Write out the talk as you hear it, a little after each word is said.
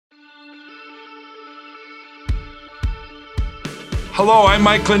Hello, I'm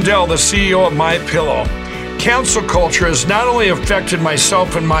Mike Lindell, the CEO of MyPillow. Cancel culture has not only affected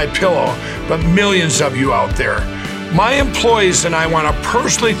myself and MyPillow, but millions of you out there. My employees and I want to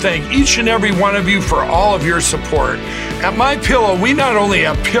personally thank each and every one of you for all of your support. At MyPillow, we not only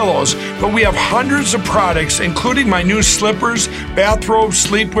have pillows, but we have hundreds of products, including my new slippers, bathrobes,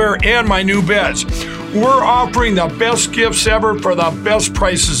 sleepwear, and my new beds. We're offering the best gifts ever for the best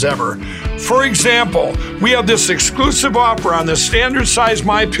prices ever. For example, we have this exclusive offer on the standard size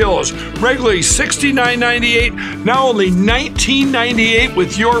MyPillows, regularly $69.98, now only $19.98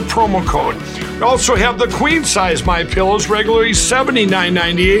 with your promo code. We also have the queen size MyPillows, regularly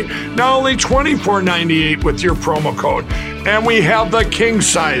 $79.98, now only $24.98 with your promo code. And we have the king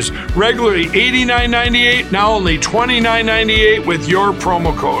size, regularly $89.98, now only $29.98 with your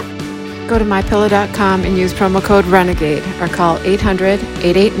promo code. Go to MyPillow.com and use promo code RENEGADE or call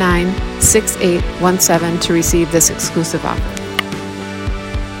 800-889-6817 to receive this exclusive offer.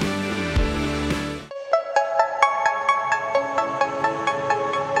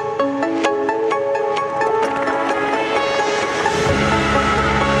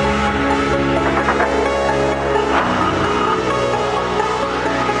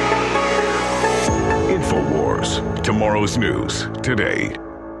 InfoWars, tomorrow's news today.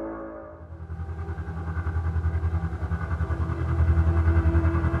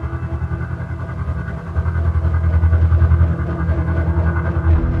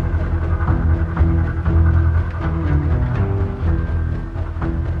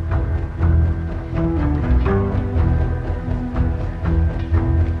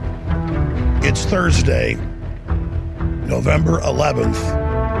 It's Thursday, November 11th,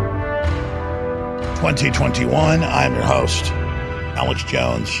 2021. I'm your host, Alex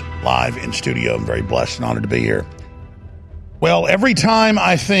Jones, live in studio. I'm very blessed and honored to be here. Well, every time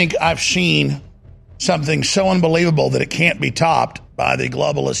I think I've seen something so unbelievable that it can't be topped by the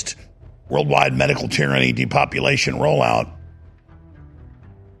globalist worldwide medical tyranny depopulation rollout,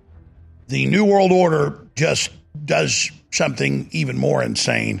 the New World Order just does something even more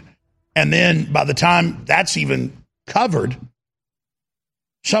insane. And then by the time that's even covered,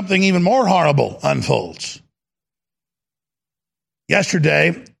 something even more horrible unfolds. Yesterday,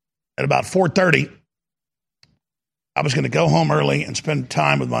 at about 4:30, I was going to go home early and spend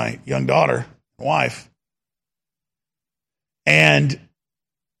time with my young daughter and wife. And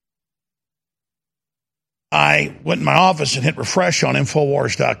I went in my office and hit refresh on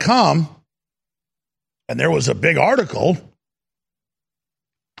Infowars.com, and there was a big article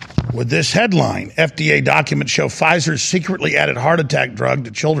with this headline: FDA documents show Pfizer secretly added heart attack drug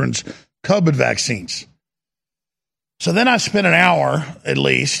to children's COVID vaccines. So then I spent an hour at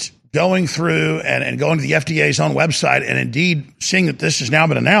least going through and going to the FDA's own website and indeed seeing that this has now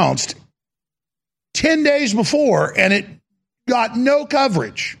been announced 10 days before, and it got no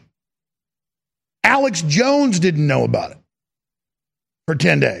coverage. Alex Jones didn't know about it for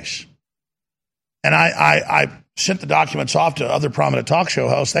 10 days. And I sent the documents off to other prominent talk show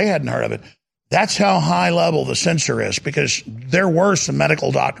hosts. They hadn't heard of it. That's how high level the censor is, because there were some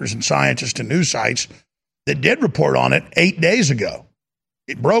medical doctors and scientists and news sites that did report on it 8 days ago.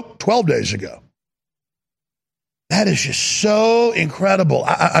 It broke 12 days ago. That is just so incredible.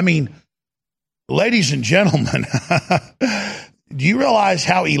 I mean, ladies and gentlemen, do you realize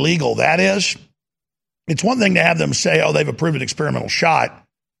how illegal that is? It's one thing to have them say, oh, they've approved an experimental shot.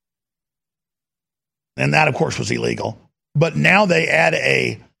 And that, of course, was illegal. But now they add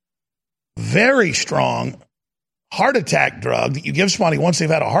a very strong heart attack drug that you give somebody once they've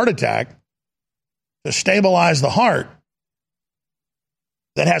had a heart attack to stabilize the heart,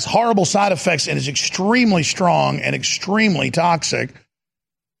 that has horrible side effects and is extremely strong and extremely toxic.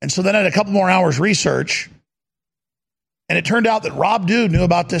 And so then I had a couple more hours research, and it turned out that Rob Dude knew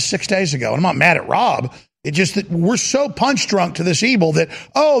about this 6 days ago. And I'm not mad at Rob. It's just that we're so punch drunk to this evil that,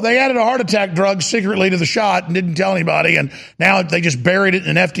 oh, they added a heart attack drug secretly to the shot and didn't tell anybody, and now they just buried it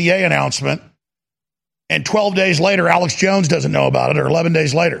in an FDA announcement. And 12 days later, Alex Jones doesn't know about it, or 11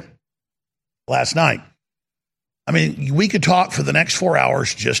 days later, last night. I mean, we could talk for the next 4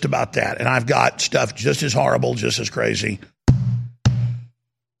 hours just about that, and I've got stuff just as horrible, just as crazy.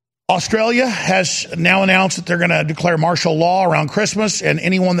 Australia has now announced that they're going to declare martial law around Christmas, and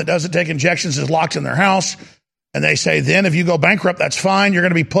anyone that doesn't take injections is locked in their house. And they say, then if you go bankrupt, that's fine. You're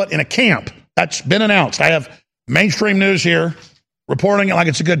going to be put in a camp. That's been announced. I have mainstream news here reporting it like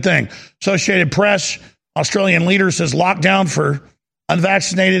it's a good thing. Associated Press, Australian leader says lockdown for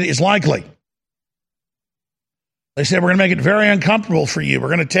unvaccinated is likely. They said, we're going to make it very uncomfortable for you. We're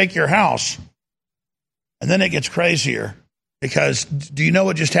going to take your house. And then it gets crazier. Because do you know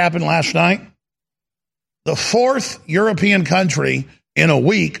what just happened last night? the fourth European country in a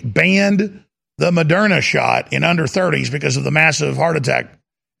week banned the Moderna shot in under 30s because of the massive heart attack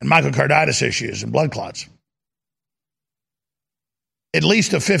and myocarditis issues and blood clots. At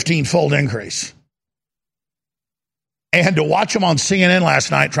least a 15-fold increase. And to watch them on CNN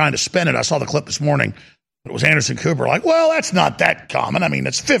last night trying to spin it, I saw the clip this morning. It was Anderson Cooper like, well, that's not that common. I mean,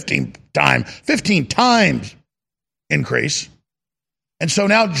 it's 15 times increase. And so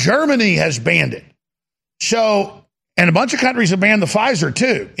now Germany has banned it. So, and a bunch of countries have banned the Pfizer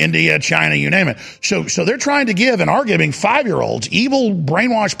too. India, China, you name it. So they're trying to give and are giving 5-year-olds, evil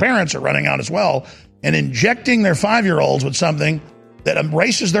brainwashed parents are running out as well, and injecting their 5-year-olds with something that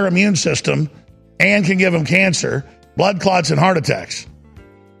erases their immune system and can give them cancer, blood clots, and heart attacks.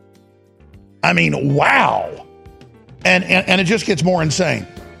 I mean, wow. And it just gets more insane.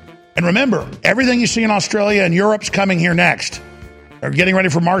 And remember, everything you see in Australia and Europe's coming here next. They're getting ready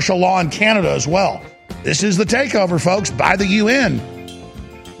for martial law in Canada as well. This is the takeover, folks, by the UN.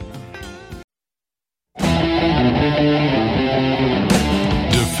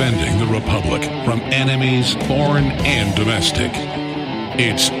 Defending the Republic from enemies, foreign and domestic.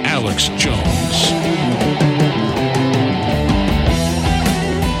 It's Alex Jones.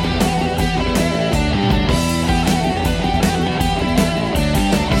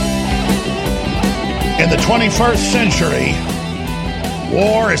 In the 21st century,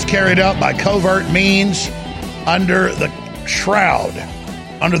 war is carried out by covert means under the shroud,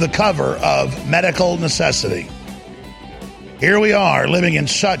 under the cover of medical necessity. Here we are living in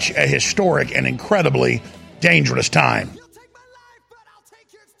such a historic and incredibly dangerous time.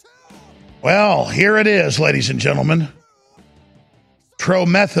 Well, here it is, ladies and gentlemen.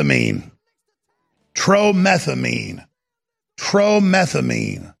 Tromethamine.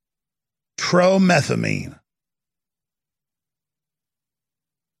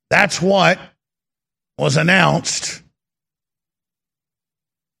 That's what was announced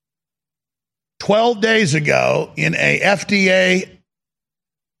 12 days ago in a FDA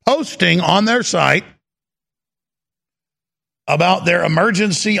posting on their site about their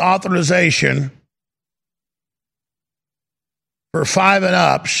emergency authorization for 5 and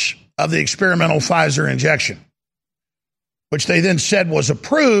ups of the experimental Pfizer injection, which they then said was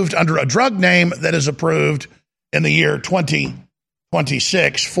approved under a drug name that is approved in the year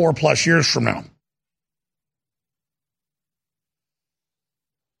 2026, 4+ years from now.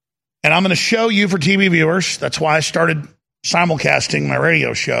 And I'm going to show you for TV viewers. That's why I started simulcasting my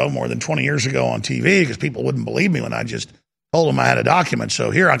radio show more than 20 years ago on TV, because people wouldn't believe me when I just told them I had a document.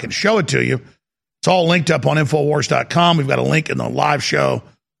 So here I can show it to you. It's all linked up on Infowars.com. We've got a link in the live show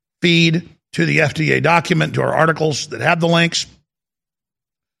feed to the FDA document, to our articles that have the links.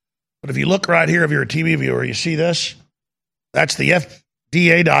 But if you look right here, if you're a TV viewer, you see this? That's the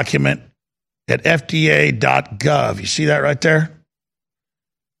FDA document at fda.gov. You see that right there?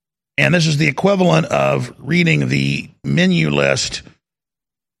 And this is the equivalent of reading the menu list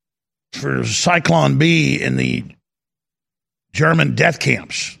for Zyklon B in the German death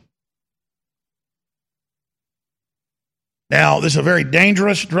camps. Now, this is a very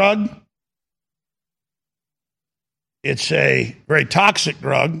dangerous drug. It's a very toxic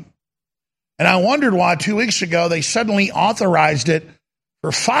drug. And I wondered why 2 weeks ago they suddenly authorized it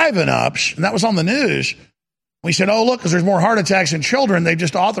for 5 and ups, and that was on the news. We said, oh, look, because there's more heart attacks in children, they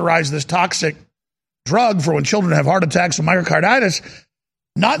just authorized this toxic drug for when children have heart attacks and myocarditis,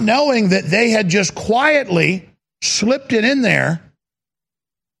 not knowing that they had just quietly slipped it in there,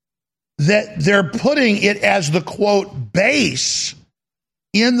 that they're putting it as the, quote, base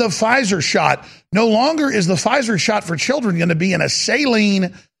in the Pfizer shot. No longer is the Pfizer shot for children going to be in a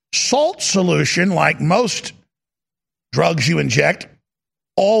saline salt solution like most drugs you inject,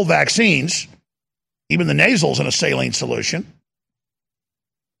 all vaccines. Even the nasal's in a saline solution.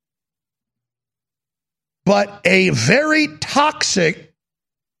 But a very toxic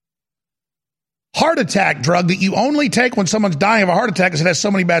heart attack drug that you only take when someone's dying of a heart attack because it has so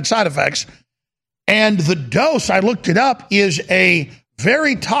many bad side effects. And the dose, I looked it up, is a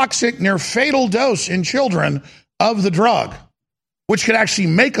very toxic, near fatal dose in children of the drug, which could actually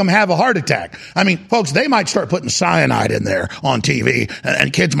make them have a heart attack. I mean, folks, they might start putting cyanide in there on TV,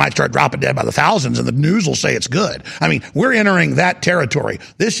 and kids might start dropping dead by the thousands, and the news will say it's good. I mean, we're entering that territory.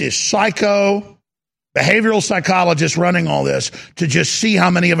 This is behavioral psychologists running all this to just see how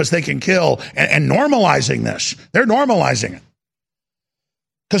many of us they can kill and normalizing this. They're normalizing it.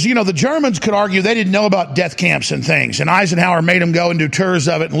 Because, you know, the Germans could argue they didn't know about death camps and things, and Eisenhower made them go and do tours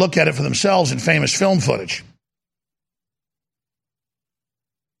of it and look at it for themselves in famous film footage.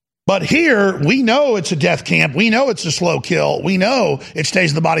 But here, we know it's a death camp. We know it's a slow kill. We know it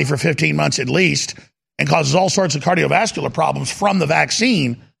stays in the body for 15 months at least. and causes all sorts of cardiovascular problems from the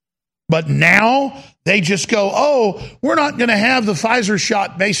vaccine. But now they just go, oh, we're not going to have the Pfizer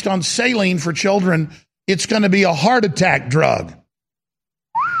shot based on saline for children. It's going to be a heart attack drug.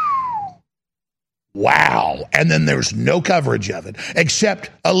 Wow. And then there's no coverage of it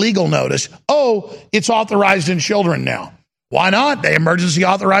except a legal notice. Oh, it's authorized in children now. Why not? They emergency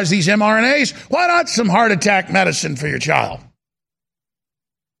authorize these mRNAs. Why not some heart attack medicine for your child?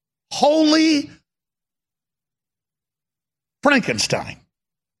 Holy Frankenstein.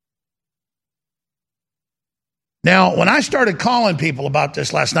 Now, when I started calling people about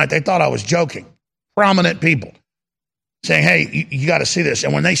this last night, they thought I was joking. Prominent people saying, hey, you got to see this.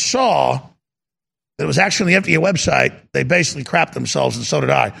 And when they saw that it was actually on the FDA website, they basically crapped themselves, and so did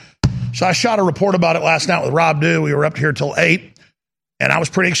I. So I shot a report about it last night with Rob Dew. We were up here till 8, and I was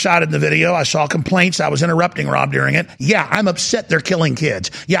pretty excited in the video. I saw complaints. I was interrupting Rob during it. Yeah, I'm upset they're killing kids.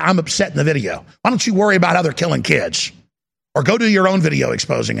 Yeah, I'm upset in the video. Why don't you worry about how they're killing kids? Or go do your own video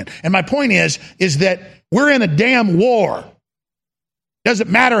exposing it. And my point is that we're in a damn war. Doesn't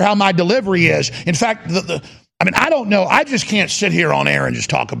matter how my delivery is. In fact, I don't know. I just can't sit here on air and just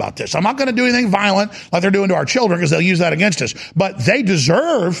talk about this. I'm not going to do anything violent like they're doing to our children because they'll use that against us. But they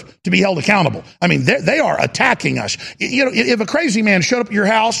deserve to be held accountable. I mean, they are attacking us. You know, if a crazy man showed up at your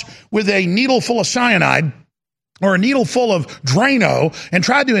house with a needle full of cyanide or a needle full of Drano and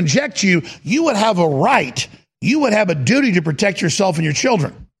tried to inject you, you would have a right. You would have a duty to protect yourself and your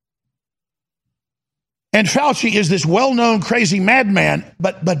children. And Fauci is this well-known crazy madman.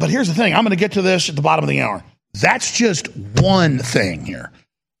 But here's the thing. I'm going to get to this at the bottom of the hour. That's just one thing here.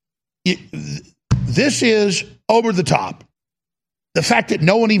 This is over the top. The fact that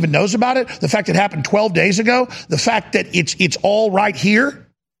no one even knows about it, the fact that it happened 12 days ago, the fact that it's all right here,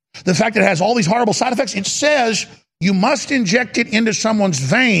 the fact that it has all these horrible side effects. It says you must inject it into someone's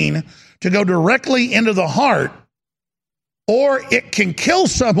vein to go directly into the heart, or it can kill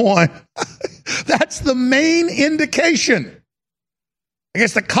someone. That's the main indication. I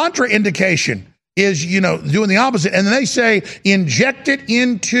guess the contraindication is, doing the opposite. And then they say, inject it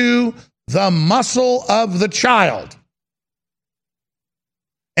into the muscle of the child.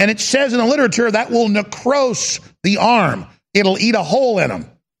 And it says in the literature that will necrose the arm. It'll eat a hole in them.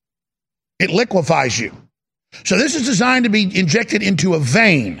 It liquefies you. So this is designed to be injected into a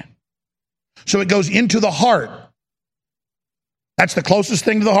vein. So it goes into the heart. That's the closest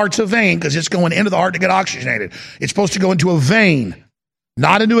thing to the heart's a vein because it's going into the heart to get oxygenated. It's supposed to go into a vein,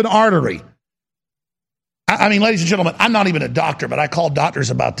 not into an artery. I mean, ladies and gentlemen, I'm not even a doctor, but I called doctors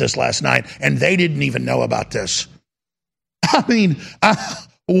about this last night, and they didn't even know about this. I mean,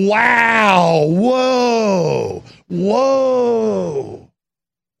 wow, whoa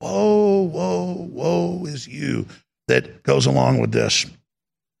is you that goes along with this.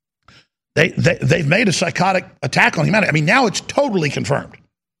 They've made a psychotic attack on humanity. I mean, now it's totally confirmed.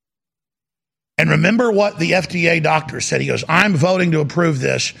 And remember what the FDA doctor said. He goes, I'm voting to approve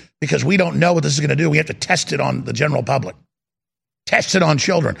this because we don't know what this is going to do. We have to test it on the general public. Test it on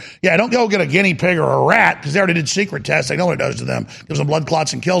children. Yeah, don't go get a guinea pig or a rat because they already did secret tests. They know what it does to them. Gives them blood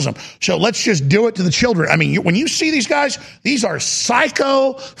clots and kills them. So let's just do it to the children. I mean, when you see these guys, these are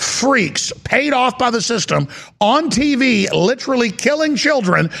psycho freaks paid off by the system on TV, literally killing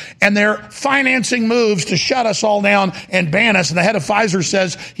children, and they're financing moves to shut us all down and ban us. And the head of Pfizer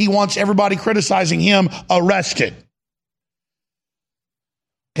says he wants everybody criticizing him arrested.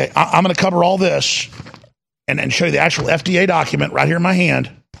 Okay, I'm going to cover all this and show you the actual FDA document right here in my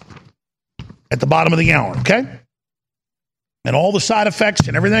hand at the bottom of the hour, okay? And all the side effects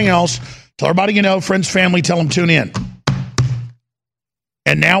and everything else. Tell everybody you know, friends, family, tell them tune in.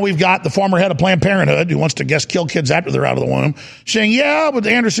 And now we've got the former head of Planned Parenthood who wants to kill kids after they're out of the womb saying, yeah, with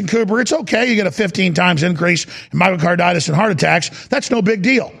Anderson Cooper, it's okay. You get a 15 times increase in myocarditis and heart attacks. That's no big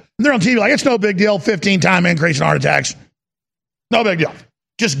deal. And they're on TV like, it's no big deal, 15-time increase in heart attacks. No big deal.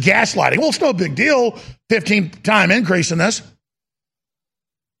 Just gaslighting. Well, it's no big deal, 15-time increase in this.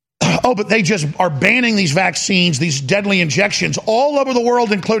 Oh, but they just are banning these vaccines, these deadly injections all over the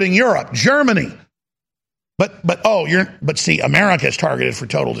world, including Europe, Germany. But see, America is targeted for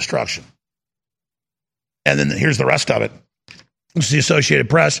total destruction. And then here's the rest of it. This is the Associated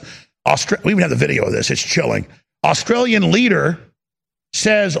Press. We even have the video of this. It's chilling. Australian leader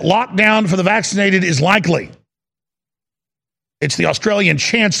says lockdown for the vaccinated is likely. It's the Australian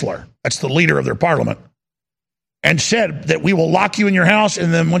Chancellor, that's the leader of their parliament, and said that we will lock you in your house,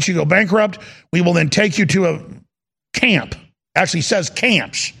 and then once you go bankrupt, we will then take you to a camp. Actually says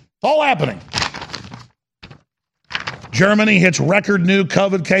camps. It's all happening. Germany hits record new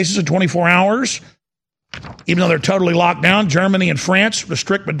COVID cases in 24 hours. Even though they're totally locked down, Germany and France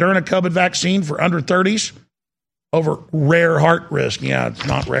restrict Moderna COVID vaccine for under 30s over rare heart risk. Yeah, it's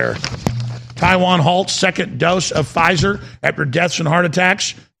not rare. Taiwan halts second dose of Pfizer after deaths and heart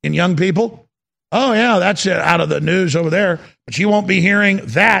attacks in young people. Oh, yeah, that's out of the news over there. But you won't be hearing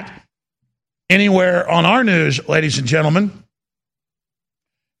that anywhere on our news, ladies and gentlemen.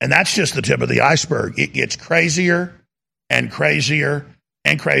 And that's just the tip of the iceberg. It gets crazier and crazier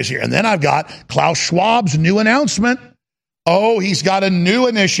and crazier. And then I've got Klaus Schwab's new announcement. Oh, he's got a new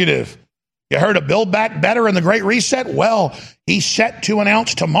initiative. You heard of Build Back Better and the Great Reset? Well, he's set to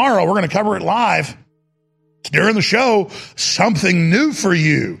announce tomorrow. We're going to cover it live during the show, something new for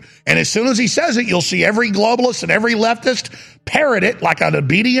you. And as soon as he says it, you'll see every globalist and every leftist parrot it like an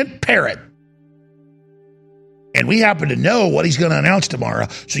obedient parrot. And we happen to know what he's going to announce tomorrow.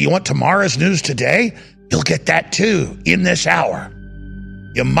 So you want tomorrow's news today? You'll get that too in this hour.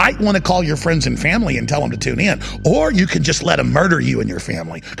 You might want to call your friends and family and tell them to tune in. Or you can just let them murder you and your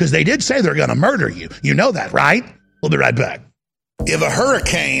family. Because they did say they're going to murder you. You know that, right? We'll be right back. If a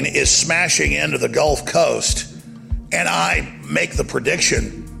hurricane is smashing into the Gulf Coast and I make the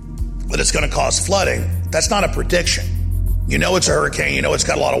prediction that it's going to cause flooding, that's not a prediction. You know it's a hurricane. You know it's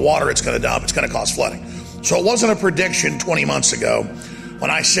got a lot of water. It's going to dump. It's going to cause flooding. So it wasn't a prediction 20 months ago when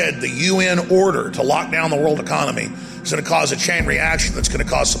I said the UN order to lock down the world economy is going to cause a chain reaction that's going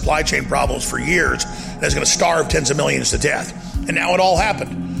to cause supply chain problems for years and is going to starve tens of millions to death. And now it all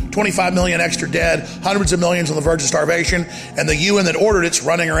happened. 25 million extra dead, hundreds of millions on the verge of starvation, and the UN that ordered it's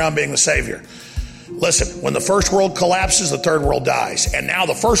running around being the savior. Listen, when the first world collapses, the third world dies. And now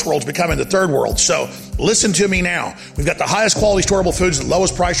the first world's becoming the third world. So listen to me now. We've got the highest quality storable foods at the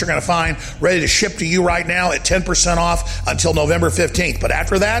lowest price you're going to find, ready to ship to you right now at 10% off until November 15th. But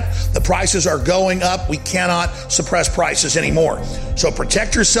after that, the prices are going up. We cannot suppress prices anymore. So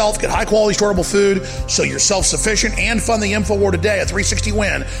protect yourself, get high quality storable food so you're self-sufficient, and fund the InfoWar today at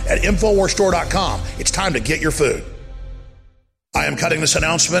 360WIN at InfoWarsStore.com. It's time to get your food. I am cutting this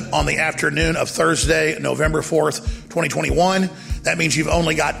announcement on the afternoon of Thursday, November 4th, 2021. That means you've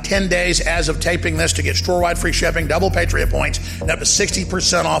only got 10 days as of taping this to get store-wide free shipping, double Patriot points, and up to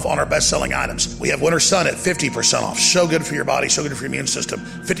 60% off on our best-selling items. We have Winter Sun at 50% off. So good for your body, so good for your immune system.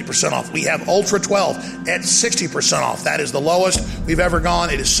 50% off. We have Ultra 12 at 60% off. That is the lowest we've ever gone.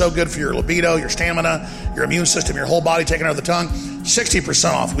 It is so good for your libido, your stamina, your immune system, your whole body taken out of the tongue.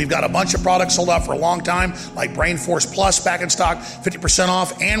 60% off. We've got a bunch of products sold out for a long time, like Brain Force Plus back in stock, 50%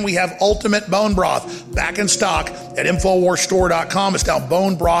 off. And we have Ultimate Bone Broth back in stock at InfoWarsStore.com. It's now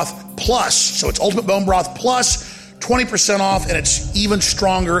Bone Broth Plus. So it's Ultimate Bone Broth Plus, 20% off, and it's even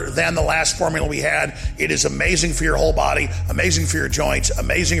stronger than the last formula we had. It is amazing for your whole body, amazing for your joints,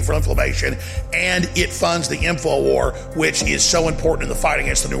 amazing for inflammation, and it funds the InfoWar, which is so important in the fight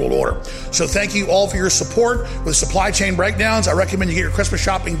against the New World Order. So thank you all for your support with supply chain breakdowns. I recommend you get your Christmas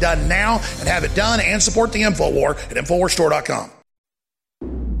shopping done now and have it done, and support the InfoWar at InfoWarsStore.com.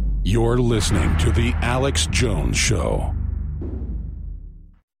 You're listening to The Alex Jones Show.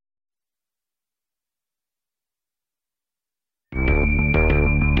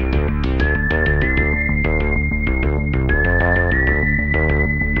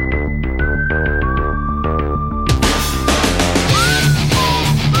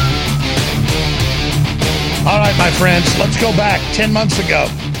 All right, my friends, let's go back 10 months ago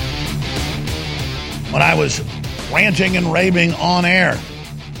when I was ranting and raving on air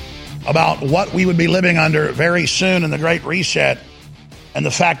about what we would be living under very soon in the Great Reset, and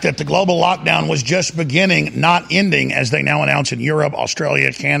the fact that the global lockdown was just beginning, not ending, as they now announce in Europe,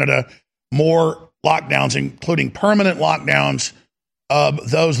 Australia, Canada, more lockdowns, including permanent lockdowns of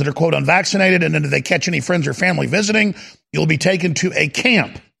those that are, quote, unvaccinated, and then if they catch any friends or family visiting, you'll be taken to a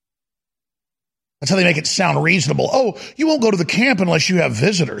camp. That's how they make it sound reasonable. Oh, you won't go to the camp unless you have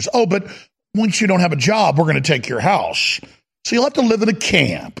visitors. Oh, but once you don't have a job, we're going to take your house. So you'll have to live in a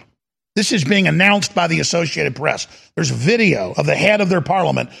camp. This is being announced by the Associated Press. There's a video of the head of their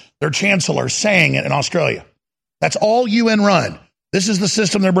parliament, their chancellor, saying it in Australia. That's all UN run. This is the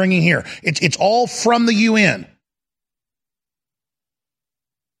system they're bringing here. It's all from the UN.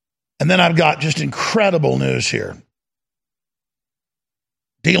 And then I've got just incredible news here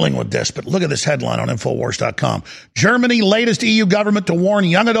dealing with this, but look at this headline on Infowars.com. Germany, latest EU government to warn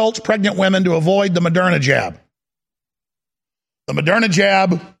young adults, pregnant women to avoid the Moderna jab. The Moderna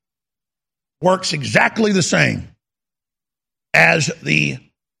jab works exactly the same as the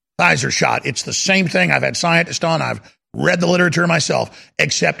Pfizer shot. It's the same thing. I've had scientists on. I've read the literature myself,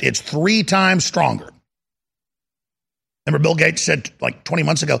 except it's 3 times stronger. Remember Bill Gates said like 20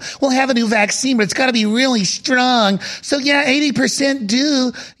 months ago, we'll have a new vaccine, but it's got to be really strong. So yeah, 80%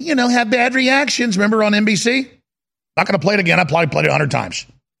 do, have bad reactions. Remember on NBC? Not going to play it again. I probably played it 100 times.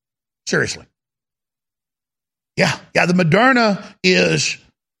 Seriously. Yeah, the Moderna is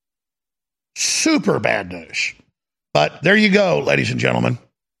super bad news. But there you go, ladies and gentlemen.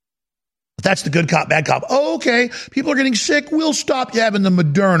 That's the good cop, bad cop. Oh, okay, people are getting sick. We'll stop you having the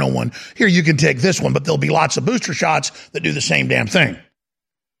Moderna one. Here, you can take this one, but there'll be lots of booster shots that do the same damn thing.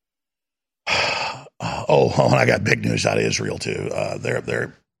 And I got big news out of Israel, too.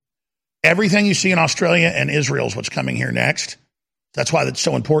 They're everything you see in Australia and Israel is what's coming here next. That's why that's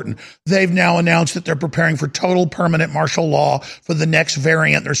so important. They've now announced that they're preparing for total permanent martial law for the next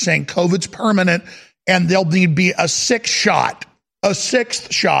variant. They're saying COVID's permanent, and there'll need to be a sixth shot. And it's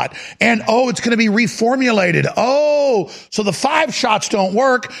going to be reformulated. So the 5 shots don't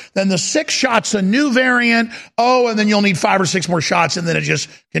work. Then the 6 shots, a new variant. And then you'll need 5 or 6 more shots, and then it just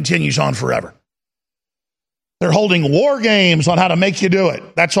continues on forever. They're holding war games on how to make you do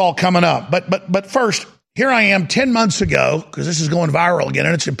it. That's all coming up. But first, here I am 10 months ago, because this is going viral again,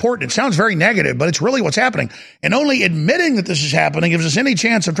 and it's important. It sounds very negative, but it's really what's happening. And only admitting that this is happening gives us any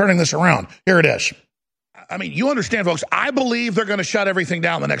chance of turning this around. Here it is. I mean, you understand, folks, I believe they're going to shut everything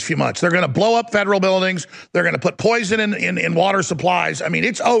down the next few months. They're going to blow up federal buildings. They're going to put poison in water supplies. I mean,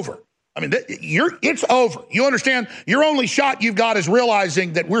 it's over. It's over. You understand? Your only shot you've got is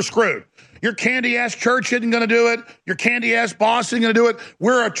realizing that we're screwed. Your candy-ass church isn't going to do it. Your candy-ass boss isn't going to do it.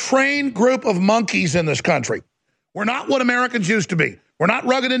 We're a trained group of monkeys in this country. We're not what Americans used to be. We're not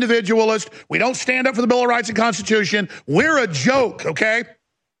rugged individualists. We don't stand up for the Bill of Rights and Constitution. We're a joke, okay?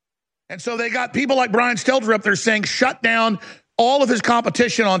 And so they got people like Brian Stelter up there saying shut down all of his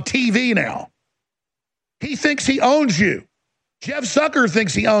competition on TV now. He thinks he owns you. Jeff Zucker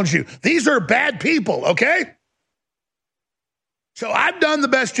thinks he owns you. These are bad people, okay? So I've done the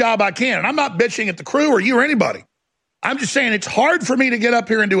best job I can. And I'm not bitching at the crew or you or anybody. I'm just saying it's hard for me to get up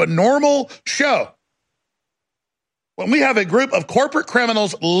here and do a normal show when we have a group of corporate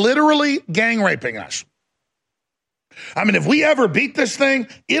criminals literally gang raping us. I mean, if we ever beat this thing,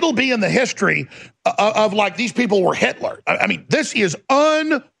 it'll be in the history of like these people were Hitler. I mean, this is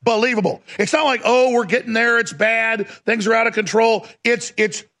unbelievable. It's not like, we're getting there. It's bad. Things are out of control.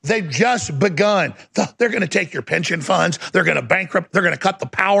 They've just begun. They're going to take your pension funds. They're going to bankrupt. They're going to cut the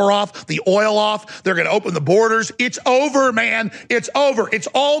power off, the oil off. They're going to open the borders. It's over, man. It's over. It's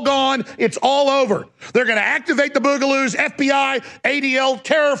all gone. It's all over. They're going to activate the Boogaloos, FBI, ADL,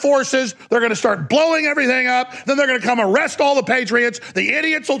 terror forces. They're going to start blowing everything up. Then they're going to come arrest all the patriots. The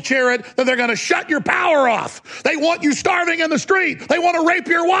idiots will cheer it. Then they're going to shut your power off. They want you starving in the street. They want to rape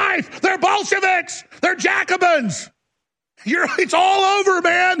your wife. They're Bolsheviks. They're Jacobins. It's all over,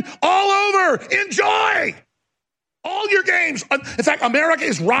 man. All over. Enjoy. All your games. In fact, America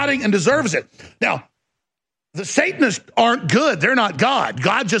is rotting and deserves it. Now, the Satanists aren't good. They're not God.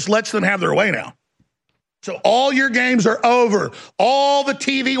 God just lets them have their way now. So all your games are over. All the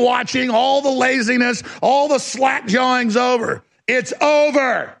TV watching, all the laziness, all the slack jawing's over. It's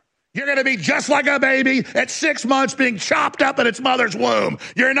over. You're going to be just like a baby at 6 months being chopped up in its mother's womb.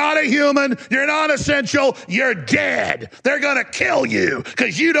 You're not a human. You're not essential. You're dead. They're going to kill you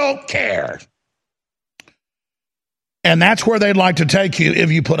because you don't care. And that's where they'd like to take you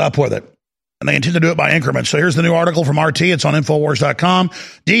if you put up with it. And they intend to do it by increments. So here's the new article from RT. It's on Infowars.com.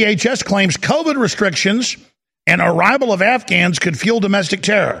 DHS claims COVID restrictions and arrival of Afghans could fuel domestic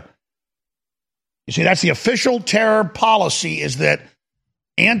terror. You see, that's the official terror policy, is that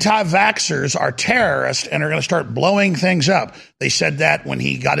anti-vaxxers are terrorists and are going to start blowing things up. They said that when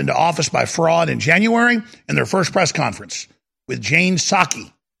he got into office by fraud in January in their first press conference with Jane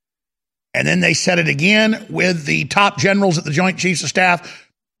Psaki. And then they said it again with the top generals at the Joint Chiefs of Staff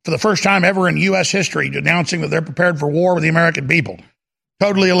for the first time ever in U.S. history, announcing that they're prepared for war with the American people.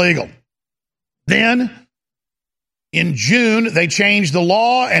 Totally illegal. Then, in June, they changed the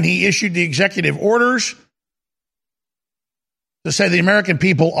law and he issued the executive orders to say the American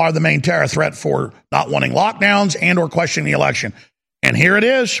people are the main terror threat for not wanting lockdowns and or questioning the election. And here it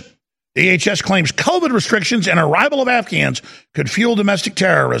is. DHS claims COVID restrictions and arrival of Afghans could fuel domestic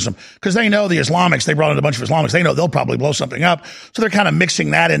terrorism because they know the Islamics, they brought in a bunch of Islamics, they know they'll probably blow something up. So they're kind of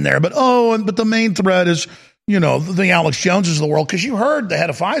mixing that in there. But the main threat is, the Alex Joneses of the world, because you heard the head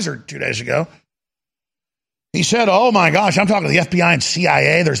of Pfizer 2 days ago. He said, oh my gosh, I'm talking to the FBI and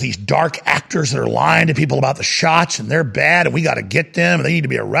CIA. There's these dark actors that are lying to people about the shots and they're bad and we got to get them and they need to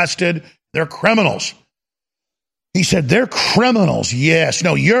be arrested. They're criminals. He said, they're criminals. Yes.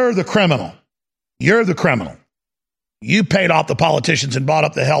 No, you're the criminal. You're the criminal. You paid off the politicians and bought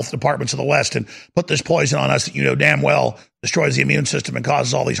up the health departments of the West and put this poison on us that you know damn well destroys the immune system and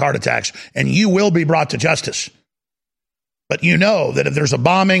causes all these heart attacks. And you will be brought to justice. But you know that if there's a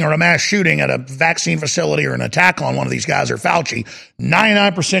bombing or a mass shooting at a vaccine facility or an attack on one of these guys or Fauci,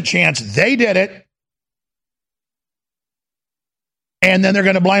 99% chance they did it. And then they're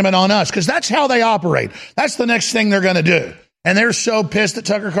going to blame it on us because that's how they operate. That's the next thing they're going to do. And they're so pissed that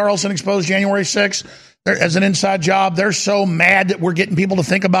Tucker Carlson exposed January 6th as an inside job. They're so mad that we're getting people to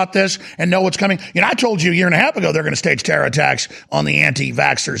think about this and know what's coming. You know, I told you a year and a half ago they're going to stage terror attacks on the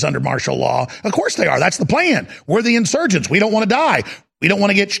anti-vaxxers under martial law. Of course they are. That's the plan. We're the insurgents. We don't want to die. We don't want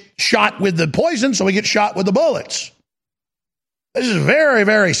to get shot with the poison, so we get shot with the bullets. This is very,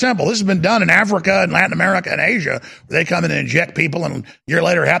 very simple. This has been done in Africa and Latin America and Asia, where they come in and inject people, and a year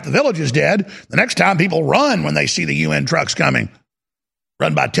later, half the village is dead. The next time, people run when they see the UN trucks coming,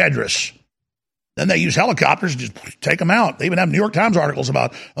 run by Tedros. Then they use helicopters to just take them out. They even have New York Times articles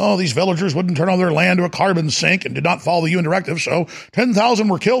about, these villagers wouldn't turn over their land to a carbon sink and did not follow the UN directive, so 10,000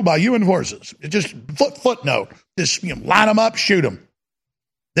 were killed by UN forces. It's just footnote. Just line them up, shoot them.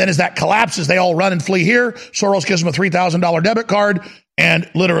 Then as that collapses, they all run and flee here. Soros gives them a $3,000 debit card,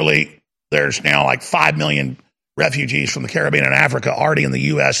 and literally there's now like 5 million refugees from the Caribbean and Africa already in the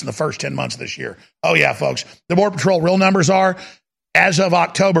U.S. in the first 10 months of this year. Oh, yeah, folks. The Border Patrol real numbers are, as of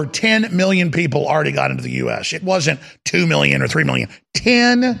October, 10 million people already got into the U.S. It wasn't 2 million or 3 million.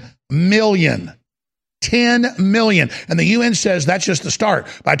 10 million. 10 million. And the UN says that's just the start.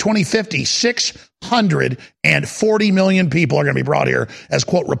 By 2050, 640 million people are going to be brought here as,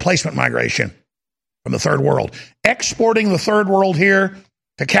 quote, replacement migration from the third world. Exporting the third world here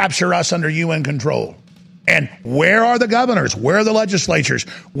to capture us under UN control. And where are the governors? Where are the legislatures?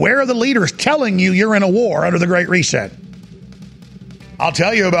 Where are the leaders telling you you're in a war under the Great Reset? I'll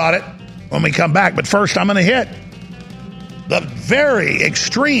tell you about it when we come back. But first, I'm going to hit the very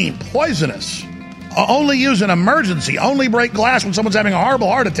extreme, poisonous, only use an emergency, only break glass when someone's having a horrible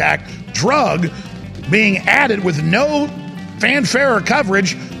heart attack, drug being added with no fanfare or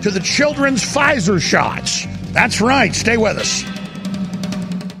coverage to the children's Pfizer shots. That's right. Stay with us.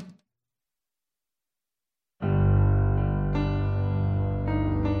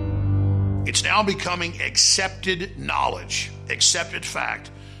 It's now becoming accepted knowledge, accepted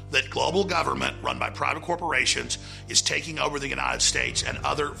fact, that global government run by private corporations is taking over the United States and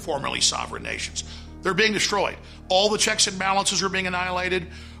other formerly sovereign nations. They're being destroyed. All the checks and balances are being annihilated.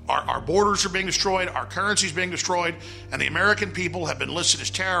 Our borders are being destroyed. Our currency is being destroyed. And the American people have been listed as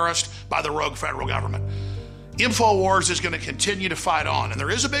terrorists by the rogue federal government. InfoWars is going to continue to fight on, and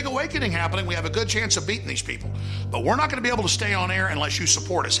there is a big awakening happening. We have a good chance of beating these people, but we're not going to be able to stay on air unless you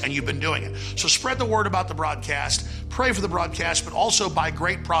support us, and you've been doing it. So spread the word about the broadcast, pray for the broadcast, but also buy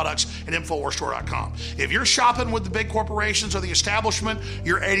great products at InfoWarsStore.com. If you're shopping with the big corporations or the establishment,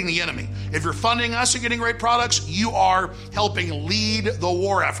 you're aiding the enemy. If you're funding us and getting great products, you are helping lead the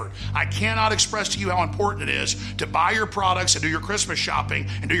war effort. I cannot express to you how important it is to buy your products and do your Christmas shopping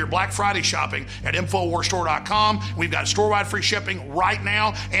and do your Black Friday shopping at InfoWarsStore.com. We've got store-wide free shipping right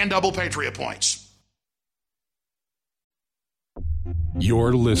now and double Patriot points.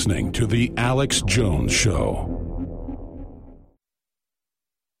 You're listening to The Alex Jones Show.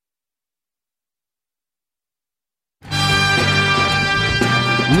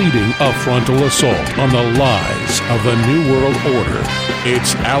 Leading a frontal assault on the lies of the New World Order,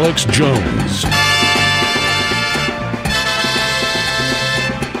 it's Alex Jones.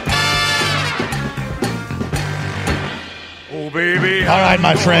 All right,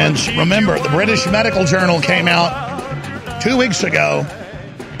 my friends, remember, the British Medical Journal came out 2 weeks ago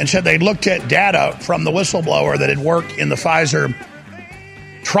and said they looked at data from the whistleblower that had worked in the Pfizer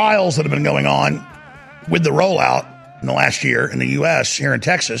trials that have been going on with the rollout in the last year in the U.S., here in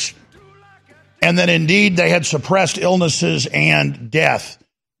Texas, and that indeed they had suppressed illnesses and death.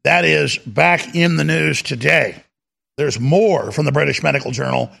 That is back in the news today. There's more from the British Medical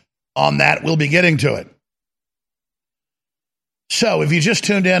Journal on that. We'll be getting to it. So if you just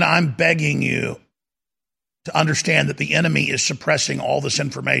tuned in, I'm begging you to understand that the enemy is suppressing all this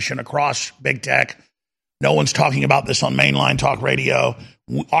information across big tech. No one's talking about this on mainline talk radio.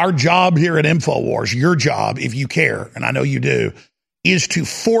 Our job here at InfoWars, your job, if you care, and I know you do, is to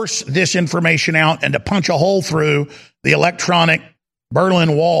force this information out and to punch a hole through the electronic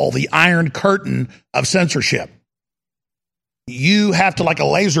Berlin Wall, the Iron Curtain of censorship. You have to, like a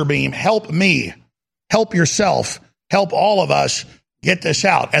laser beam, help me, help yourself, help all of us get this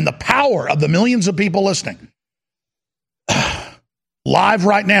out. And the power of the millions of people listening live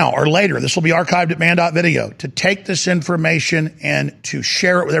right now or later, this will be archived at man.video, to take this information and to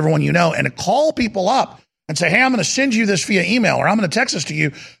share it with everyone you know and to call people up and say, hey, I'm going to send you this via email, or I'm going to text this to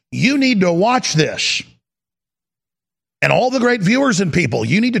you. You need to watch this. And all the great viewers and people,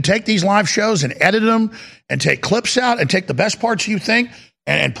 you need to take these live shows and edit them and take clips out and take the best parts you think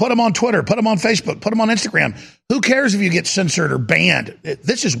and put them on Twitter, put them on Facebook, put them on Instagram. Who cares if you get censored or banned?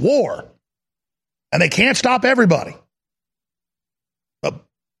 This is war. And they can't stop everybody. But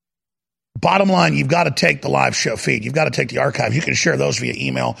bottom line, you've got to take the live show feed. You've got to take the archive. You can share those via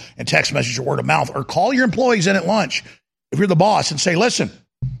email and text message or word of mouth, or call your employees in at lunch if you're the boss and say, listen,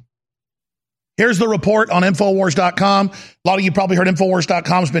 here's the report on Infowars.com. A lot of you probably heard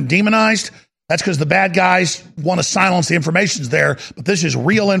Infowars.com has been demonized. That's because the bad guys want to silence the information there, but this is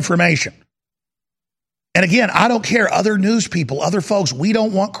real information. And again, I don't care. Other news people, other folks, we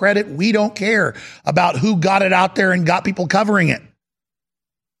don't want credit. We don't care about who got it out there and got people covering it.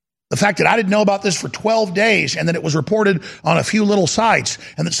 The fact that I didn't know about this for 12 days and that it was reported on a few little sites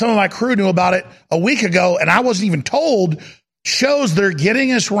and that some of my crew knew about it a week ago and I wasn't even told shows they're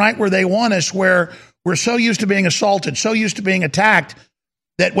getting us right where they want us, where we're so used to being assaulted, so used to being attacked,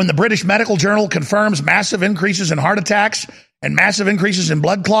 that when the British Medical Journal confirms massive increases in heart attacks and massive increases in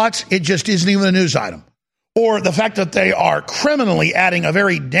blood clots, it just isn't even a news item. Or the fact that they are criminally adding a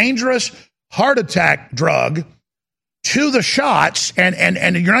very dangerous heart attack drug to the shots, and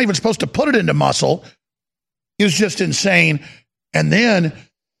you're not even supposed to put it into muscle, is just insane. And then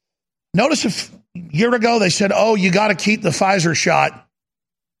notice if a year ago they said, oh, you got to keep the Pfizer shot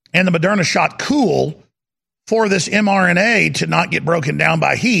and the Moderna shot cool for this mRNA to not get broken down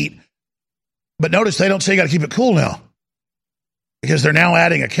by heat. But notice they don't say you got to keep it cool now, because they're now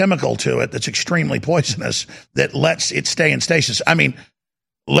adding a chemical to it that's extremely poisonous that lets it stay in stasis. I mean,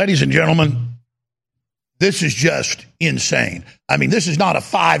 ladies and gentlemen, this is just insane. I mean, this is not a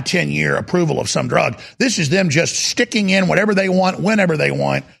 5-10 year approval of some drug. This is them just sticking in whatever they want, whenever they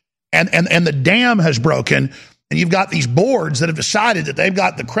want. And the dam has broken. And you've got these boards that have decided that they've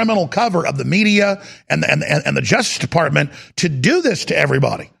got the criminal cover of the media and the Justice Department to do this to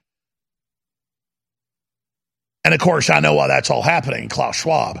everybody. And of course, I know why that's all happening. Klaus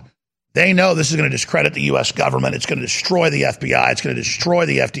Schwab. They know this is going to discredit the U.S. government. It's going to destroy the FBI. It's going to destroy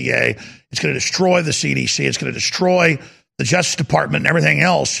the FDA. It's going to destroy the CDC. It's going to destroy the Justice Department and everything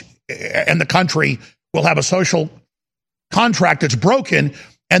else. And the country will have a social contract that's broken.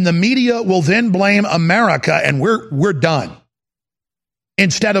 And the media will then blame America, and we're done.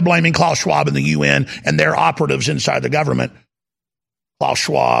 Instead of blaming Klaus Schwab and the UN and their operatives inside the government. Klaus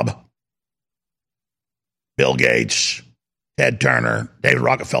Schwab, Bill Gates, Ted Turner, David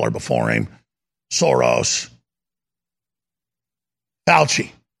Rockefeller before him, Soros,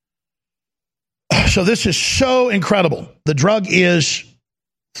 Fauci. So this is so incredible. The drug is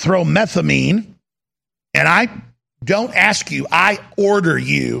thromethamine, and I don't ask you, I order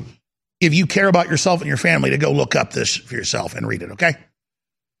you, if you care about yourself and your family, to go look up this for yourself and read it, okay?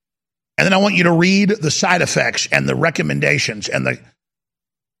 And then I want you to read the side effects and the recommendations and the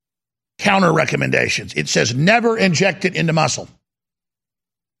counter recommendations. It says never inject it into muscle.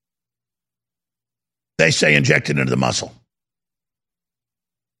 They say inject it into the muscle.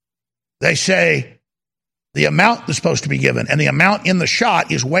 They say the amount that's supposed to be given and the amount in the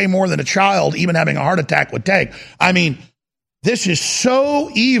shot is way more than a child even having a heart attack would take. I mean, this is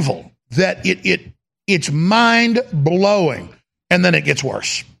so evil that it's mind-blowing. And then it gets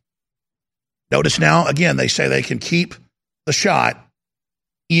worse. Notice now, again, they say they can keep the shot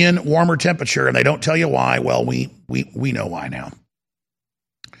in warmer temperature, and they don't tell you why. Well, we know why now.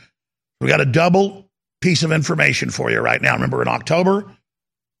 We got a double piece of information for you right now. Remember, in October,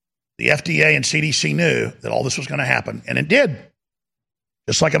 the FDA and CDC knew that all this was going to happen, and it did.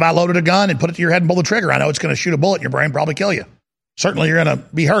 Just like if I loaded a gun and put it to your head and pull the trigger, I know it's going to shoot a bullet in your brain, probably kill you. Certainly you're going to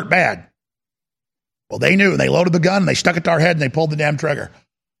be hurt bad. Well, they knew, and they loaded the gun, and they stuck it to our head, and they pulled the damn trigger.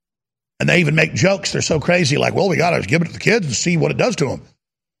 And they even make jokes. They're so crazy, like, well, we got to give it to the kids and see what it does to them.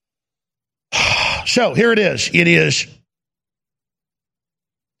 So here it is. It is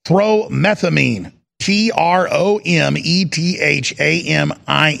thromethamine. Tromethamine.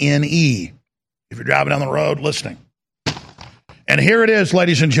 If you're driving down the road listening. And here it is,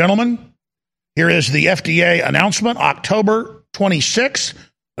 ladies and gentlemen. Here is the FDA announcement, October 26th.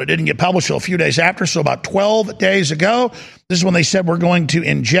 But it didn't get published until a few days after, so about 12 days ago. This is when they said we're going to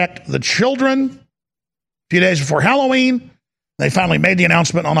inject the children. A few days before Halloween. They finally made the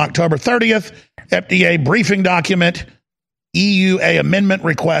announcement on October 30th. FDA briefing document. EUA amendment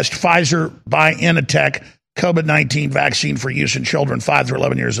request, Pfizer BioNTech COVID-19 vaccine for use in children 5 through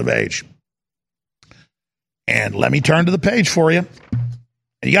 11 years of age. And let me turn to the page for you. And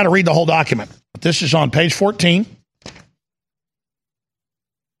you got to read the whole document. But this is on page 14.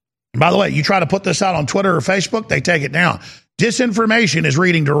 And by the way, you try to put this out on Twitter or Facebook, they take it down. Disinformation is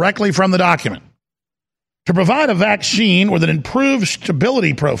reading directly from the document. To provide a vaccine with an improved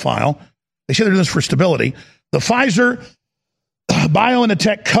stability profile, they say they're doing this for stability, the Pfizer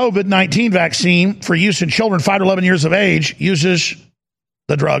BioNTech COVID-19 vaccine for use in children 5 to 11 years of age uses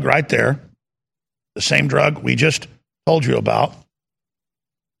the drug right there, the same drug we just told you about,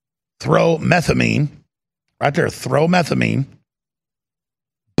 thromethamine, right there, thromethamine,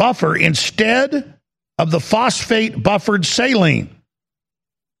 buffer instead of the phosphate buffered saline.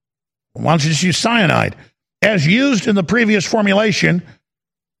 Why don't you just use cyanide? As used in the previous formulation,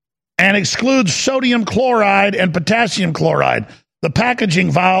 and excludes sodium chloride and potassium chloride. The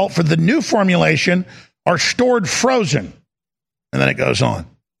packaging vial for the new formulation are stored frozen. And then it goes on.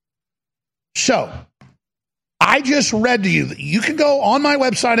 So, I just read to you that you can go on my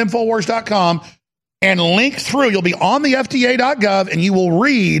website, Infowars.com, and link through. You'll be on the FDA.gov, and you will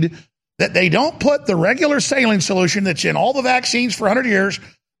read that they don't put the regular saline solution that's in all the vaccines for 100 years.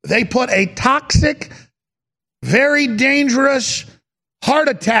 They put a toxic, very dangerous heart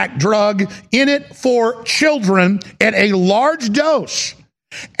attack drug in it for children at a large dose.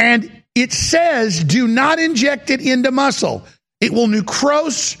 And it says do not inject it into muscle. It will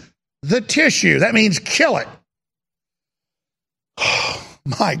necrose the tissue. That means kill it. Oh,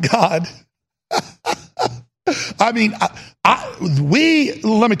 my God. I mean,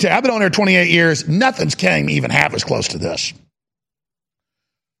 let me tell you, I've been on there 28 years. Nothing's came even half as close to this.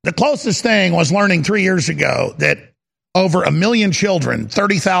 The closest thing was learning 3 years ago that over 1 million children,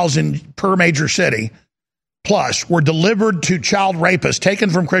 30,000 per major city plus, were delivered to child rapists taken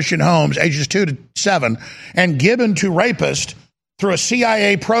from Christian homes ages 2 to 7 and given to rapists through a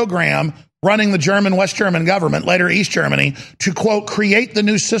CIA program running the German, West German government, later East Germany, to, quote, create the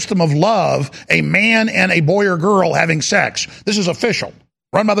new system of love, a man and a boy or girl having sex. This is official,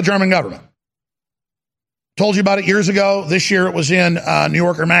 run by the German government. Told you about it years ago. This year it was in New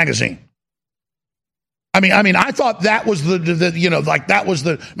Yorker magazine. I mean, I thought that was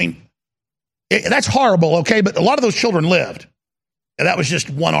that's horrible, okay? But a lot of those children lived. And that was just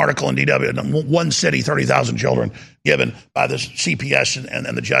one article in DW, one city, 30,000 children given by the CPS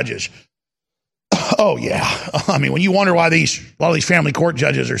and the judges. Oh, yeah. I mean, when you wonder why a lot of these family court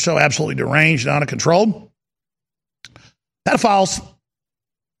judges are so absolutely deranged and out of control, pedophiles,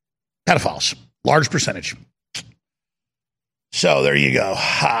 large percentage. So there you go.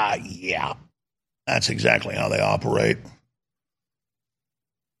 Yeah. That's exactly how they operate.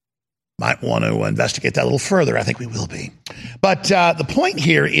 Might want to investigate that a little further. I think we will be. But the point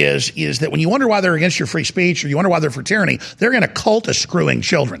here is that when you wonder why they're against your free speech or you wonder why they're for tyranny, they're going to cult of screwing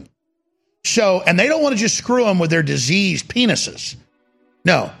children. So, and they don't want to just screw them with their diseased penises.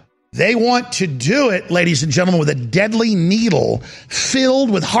 No, they want to do it, ladies and gentlemen, with a deadly needle filled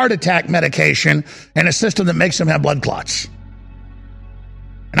with heart attack medication and a system that makes them have blood clots.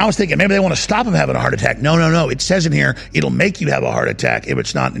 And I was thinking maybe they want to stop them having a heart attack. No. It says in here, it'll make you have a heart attack if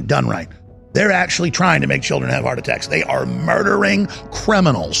it's not done right. They're actually trying to make children have heart attacks. They are murdering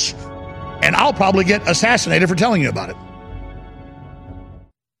criminals. And I'll probably get assassinated for telling you about it.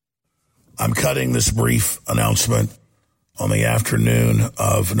 I'm cutting this brief announcement on the afternoon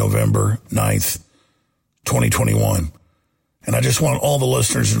of November 9th, 2021. And I just want all the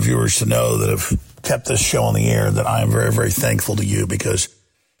listeners and viewers to know that have kept this show on the air that I am very, very thankful to you, because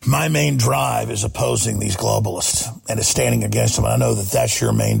my main drive is opposing these globalists and is standing against them. And I know that that's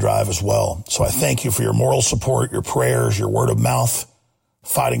your main drive as well. So I thank you for your moral support, your prayers, your word of mouth,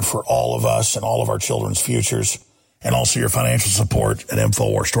 fighting for all of us and all of our children's futures, and also your financial support at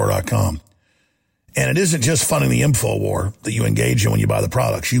InfoWarsStore.com. And it isn't just funding the info war that you engage in when you buy the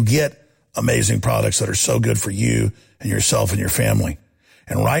products. You get amazing products that are so good for you and yourself and your family.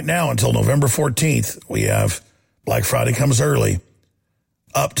 And right now, until November 14th, we have Black Friday comes early,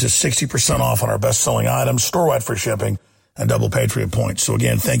 up to 60% off on our best-selling items, store-wide free shipping, and double Patriot points. So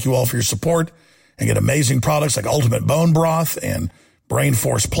again, thank you all for your support, and get amazing products like Ultimate Bone Broth and Brain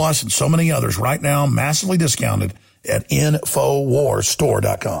Force Plus and so many others right now, massively discounted at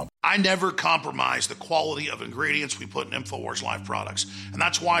InfoWarsStore.com. I never compromise the quality of ingredients we put in InfoWars Life products. And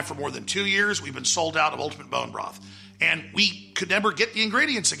that's why for more than 2 years, we've been sold out of Ultimate Bone Broth. And we could never get the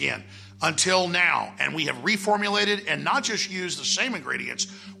ingredients again until now. And we have reformulated and not just used the same ingredients,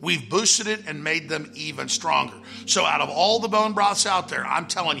 we've boosted it and made them even stronger. So out of all the bone broths out there, I'm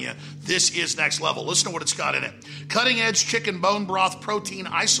telling you, This is next level. Listen to what it's got in it. Cutting-edge chicken bone broth protein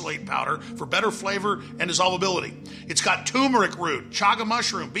isolate powder for better flavor and dissolvability. It's got turmeric root, chaga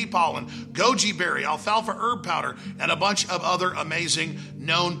mushroom, bee pollen, goji berry, alfalfa herb powder, and a bunch of other amazing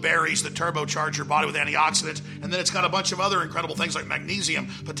known berries that turbocharge your body with antioxidants. And then it's got a bunch of other incredible things like magnesium,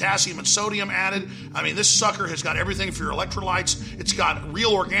 potassium, and sodium added. I mean, this sucker has got everything for your electrolytes. It's got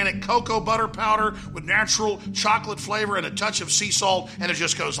real organic cocoa butter powder with natural chocolate flavor and a touch of sea salt, and it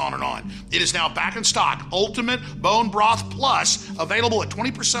just goes on and on. It is now back in stock. Ultimate Bone Broth Plus, available at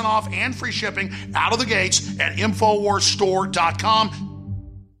 20% off and free shipping out of the gates at InfoWarsStore.com.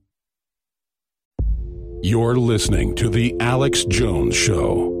 You're listening to The Alex Jones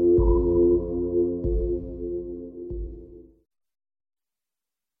Show.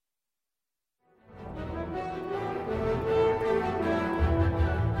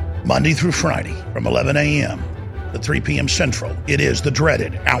 Monday through Friday from 11 a.m. to 3 p.m. Central, it is the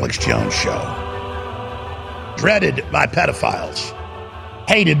dreaded Alex Jones Show. Dreaded by pedophiles,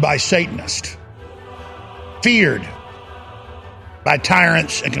 hated by Satanists, feared by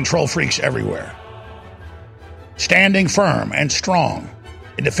tyrants and control freaks everywhere. Standing firm and strong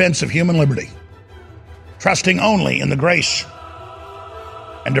in defense of human liberty, trusting only in the grace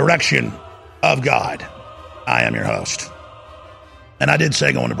and direction of God. I am your host. And I did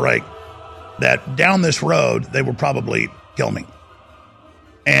say going to break that down this road, they will probably kill me.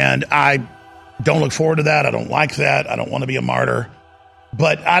 And I don't look forward to that. I don't like that. I don't want to be a martyr.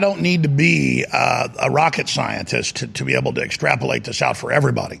 But I don't need to be a rocket scientist to be able to extrapolate this out for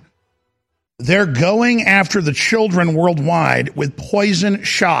everybody. They're going after the children worldwide with poison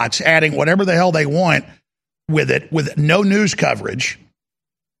shots, adding whatever the hell they want with it, with no news coverage,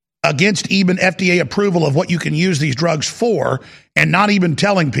 against even FDA approval of what you can use these drugs for, and not even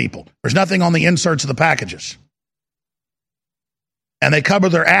telling people. There's nothing on the inserts of the packages. And they cover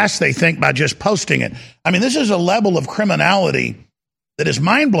their ass, they think, by just posting it. I mean, this is a level of criminality that is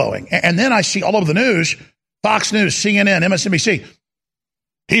mind-blowing. And then I see all over the news, Fox News, CNN, MSNBC,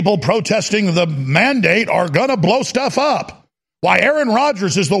 people protesting the mandate are going to blow stuff up. Why Aaron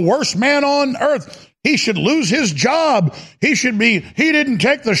Rodgers is the worst man on earth. He should lose his job. He didn't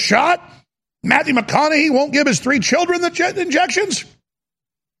take the shot. Matthew McConaughey won't give his 3 children the injections.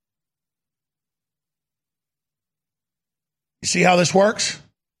 You see how this works?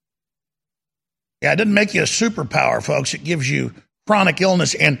 Yeah, it doesn't make you a superpower, folks. It gives you chronic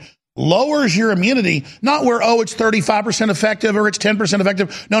illness and lowers your immunity. Not where, it's 35% effective or it's 10%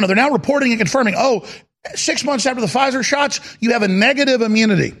 effective. No, they're now reporting and confirming, 6 months after the Pfizer shots, you have a negative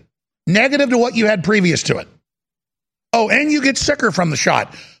immunity. Negative to what you had previous to it. And you get sicker from the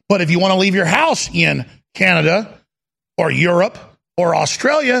shot. But if you want to leave your house in Canada or Europe or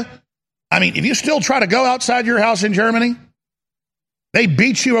Australia, I mean, if you still try to go outside your house in Germany, they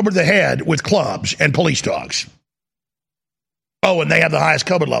beat you over the head with clubs and police dogs. And they have the highest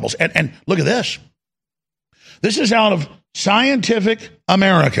COVID levels. And look at this. This is out of Scientific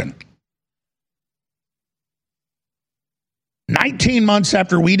American. 19 months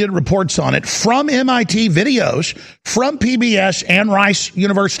after we did reports on it, from MIT videos, from PBS and Rice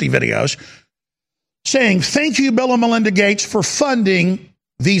University videos, saying, thank you, Bill and Melinda Gates, for funding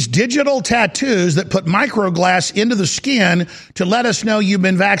these digital tattoos that put microglass into the skin to let us know you've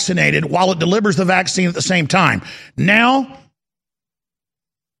been vaccinated while it delivers the vaccine at the same time. Now,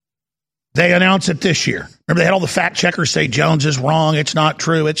 they announce it this year. Remember, they had all the fact checkers say Jones is wrong, it's not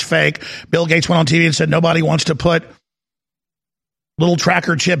true, it's fake. Bill Gates went on TV and said nobody wants to put little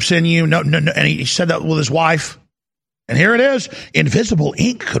tracker chips in you. No. And he said that with his wife. And here it is. Invisible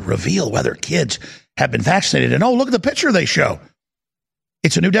ink could reveal whether kids have been vaccinated. And look at the picture they show.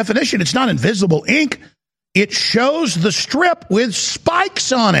 It's a new definition. It's not invisible ink. It shows the strip with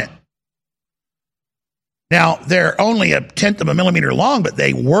spikes on it. Now, they're only 1/10 of a millimeter long, but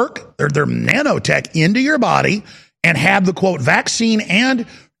they work. They're nanotech into your body and have the, quote, vaccine and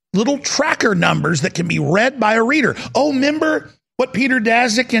little tracker numbers that can be read by a reader. Remember what Peter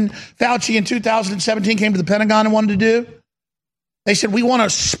Daszak and Fauci in 2017 came to the Pentagon and wanted to do? They said, we want to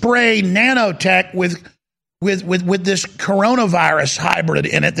spray nanotech with this coronavirus hybrid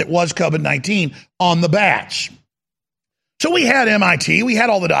in it that was COVID-19 on the bats. So we had MIT, we had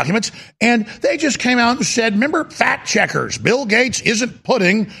all the documents, and they just came out and said, remember, fact checkers, Bill Gates isn't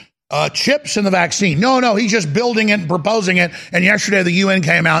putting chips in the vaccine. No, he's just building it and proposing it. And yesterday the UN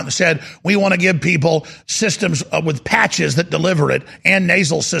came out and said, we want to give people systems with patches that deliver it and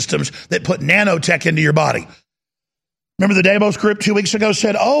nasal systems that put nanotech into your body. Remember the Davos group 2 weeks ago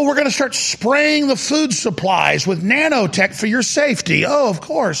said, we're going to start spraying the food supplies with nanotech for your safety. Of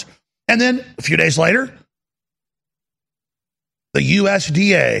course. And then a few days later, the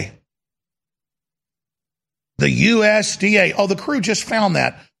USDA The USDA, the crew just found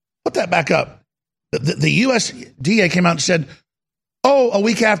that. Put that back up. The USDA came out and said, a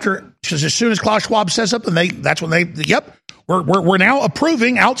week after, as soon as Klaus Schwab says something, we're now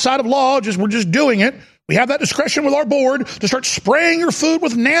approving outside of law, we're just doing it. We have that discretion with our board to start spraying your food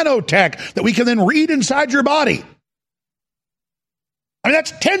with nanotech that we can then read inside your body. I mean,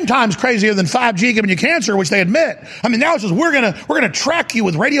 that's 10 times crazier than 5G giving you cancer, which they admit. I mean, now it says we're gonna track you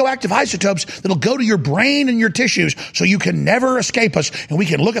with radioactive isotopes that'll go to your brain and your tissues so you can never escape us. And we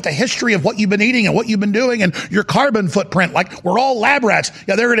can look at the history of what you've been eating and what you've been doing and your carbon footprint, like we're all lab rats.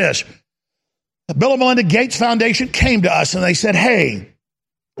 Yeah, there it is. The Bill and Melinda Gates Foundation came to us and they said, hey,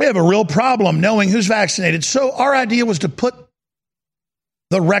 we have a real problem knowing who's vaccinated. So our idea was to put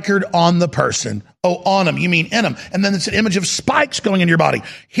the record on the person. On them. You mean in them. And then it's an image of spikes going in your body.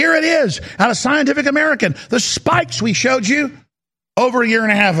 Here it is out of Scientific American. The spikes we showed you over a year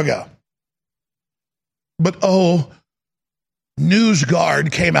and a half ago. But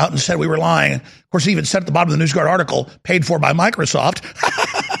NewsGuard came out and said we were lying. Of course, he even said at the bottom of the NewsGuard article, paid for by Microsoft.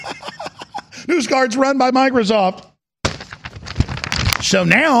 NewsGuard's run by Microsoft. So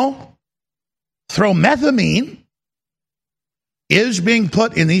now, thromethamine is being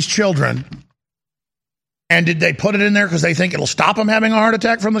put in these children. And did they put it in there because they think it'll stop them having a heart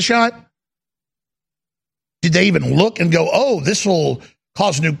attack from the shot? Did they even look and go, this will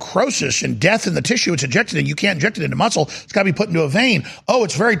cause necrosis and death in the tissue it's injected in? You can't inject it into muscle. It's got to be put into a vein.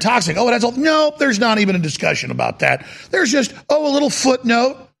 It's very toxic. It has all. No, there's not even a discussion about that. There's just, a little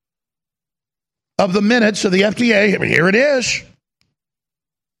footnote of the minutes of the FDA. Here it is.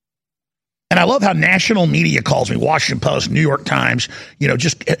 And I love how national media calls me, Washington Post, New York Times,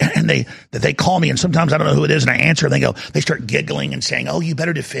 and they call me, and sometimes I don't know who it is, and I answer, and they start giggling and saying, you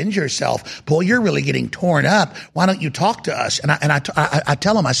better defend yourself. Boy, you're really getting torn up. Why don't you talk to us? And I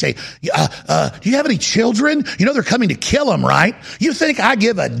tell them, I say, do you have any children? They're coming to kill them, right? You think I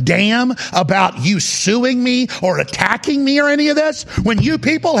give a damn about you suing me or attacking me or any of this? When you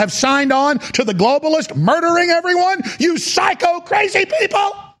people have signed on to the globalist murdering everyone, you psycho crazy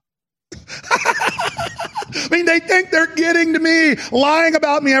people. I mean, they think they're getting to me, lying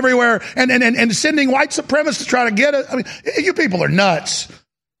about me everywhere, and sending white supremacists to try to get it. I mean, you people are nuts.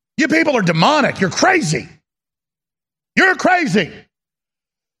 You people are demonic. You're crazy. You're crazy.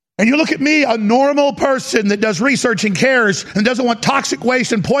 And you look at me, a normal person that does research and cares and doesn't want toxic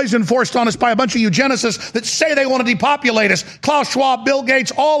waste and poison forced on us by a bunch of eugenicists that say they want to depopulate us. Klaus Schwab, Bill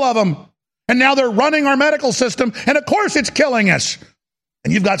Gates, all of them. And now they're running our medical system, and of course it's killing us.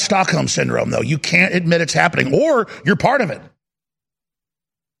 And you've got Stockholm Syndrome, though. You can't admit it's happening, or you're part of it.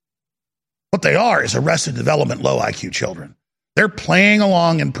 What they are is arrested development, low IQ children. They're playing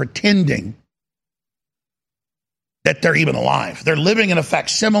along and pretending that they're even alive. They're living in a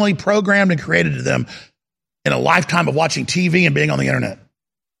facsimile programmed and created to them in a lifetime of watching TV and being on the internet.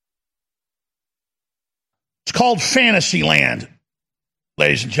 It's called Fantasyland,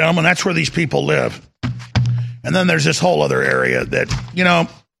 ladies and gentlemen. That's where these people live. And then there's this whole other area that,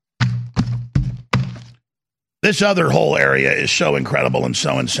 this other whole area is so incredible and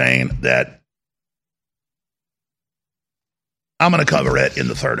so insane that I'm going to cover it in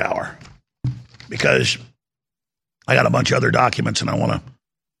the third hour because I got a bunch of other documents and I want to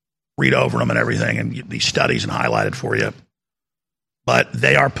read over them and everything and get these studies and highlight it for you. But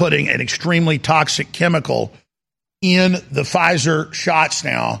they are putting an extremely toxic chemical in the Pfizer shots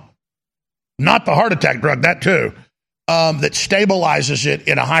now. Not the heart attack drug, that too, that stabilizes it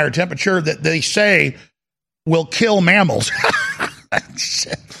in a higher temperature that they say will kill mammals. It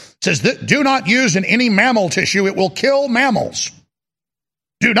says, do not use in any mammal tissue. It will kill mammals.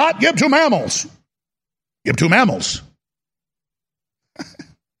 Do not give to mammals. Give to mammals.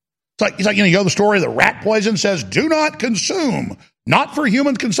 It's like, you know the story of the rat poison says, do not consume, not for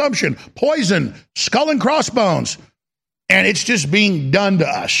human consumption, poison, skull and crossbones. And it's just being done to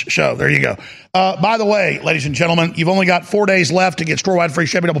us. So there you go. By the way, ladies and gentlemen, you've only got 4 days left to get store-wide free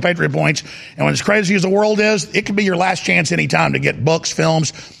shipping, double Patriot points. And when as crazy as the world is, it could be your last chance anytime to get books,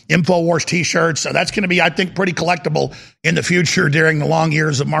 films, InfoWars T-shirts. So that's going to be, I think, pretty collectible in the future during the long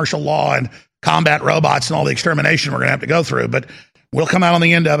years of martial law and combat robots and all the extermination we're going to have to go through. But we'll come out on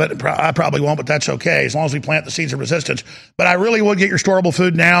the end of it. I probably won't, but that's okay as long as we plant the seeds of resistance. But I really would get your storable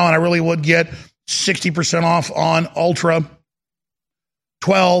food now, and I really would get 60% off on Ultra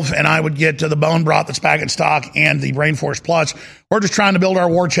 12, and I would get to the bone broth that's back in stock and the Brain Force Plus. We're just trying to build our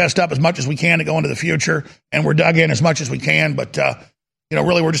war chest up as much as we can to go into the future, and we're dug in as much as we can. But,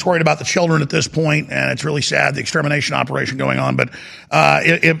 really, we're just worried about the children at this point, and it's really sad, the extermination operation going on. But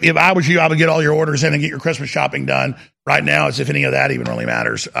if I was you, I would get all your orders in and get your Christmas shopping done right now, as if any of that even really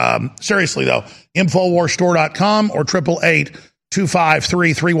matters. Seriously, though, InfoWarsStore.com or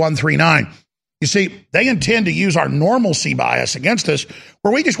 888-253-3139. You see, they intend to use our normalcy bias against us,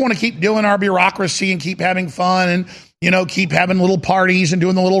 where we just want to keep doing our bureaucracy and keep having fun and, keep having little parties and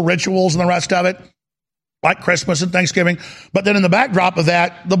doing the little rituals and the rest of it, like Christmas and Thanksgiving. But then in the backdrop of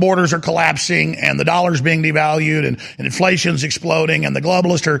that, the borders are collapsing and the dollar's being devalued and inflation's exploding and the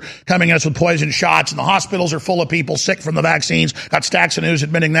globalists are coming at us with poison shots and the hospitals are full of people sick from the vaccines. Got stacks of news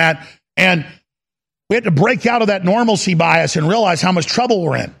admitting that. And we have to break out of that normalcy bias and realize how much trouble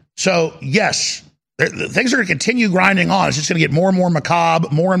we're in. So, yes, things are going to continue grinding on. It's just going to get more and more macabre,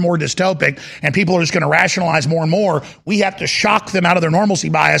 more and more dystopic, and people are just going to rationalize more and more. We have to shock them out of their normalcy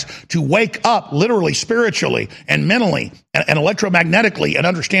bias to wake up literally, spiritually, and mentally, and electromagnetically, and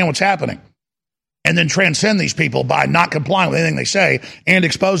understand what's happening. And then transcend these people by not complying with anything they say and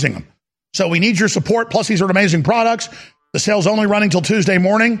exposing them. So we need your support. Plus, these are amazing products. The sale's only running till Tuesday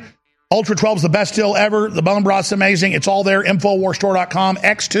morning. Ultra 12 is the best deal ever. The bone broth's amazing. It's all there. InfoWarsStore.com.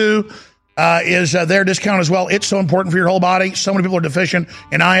 X2 is their discount as well. It's so important for your whole body. So many people are deficient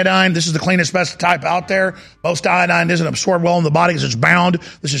in iodine. This is the cleanest, best type out there. Most iodine doesn't absorb well in the body because it's bound.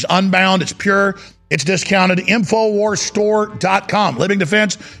 This is unbound. It's pure. It's discounted. InfoWarsStore.com. Living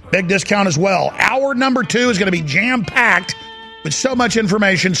Defense, big discount as well. Hour number 2 is going to be jam-packed with so much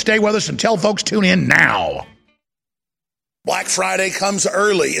information. Stay with us and tell folks tune in now. Black Friday comes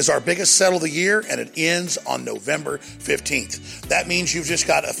early, is our biggest sale of the year, and it ends on November 15th. That means you've just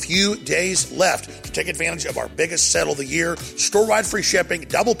got a few days left to take advantage of our biggest sale of the year. Store-wide free shipping,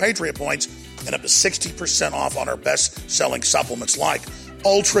 double Patriot points, and up to 60% off on our best-selling supplements like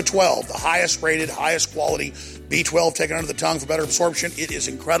Ultra 12, the highest rated, highest quality B12 taken under the tongue for better absorption. It is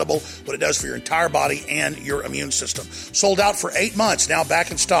incredible what it does for your entire body and your immune system. Sold out for 8 months, now back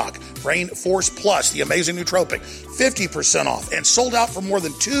in stock. Brain Force Plus, the amazing nootropic, 50% off, and sold out for more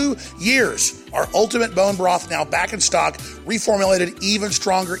than 2 years. Our ultimate bone broth now back in stock, reformulated even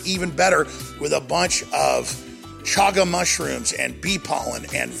stronger, even better, with a bunch of chaga mushrooms and bee pollen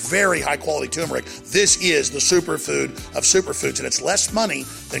and very high quality turmeric. This is the superfood of superfoods, and it's less money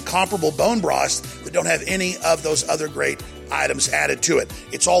than comparable bone broths that don't have any of those other great items added to it.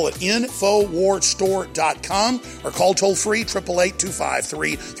 It's all at InfoWarsStore.com or call toll free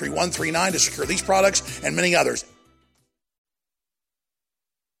 888-253-3139 to secure these products and many others.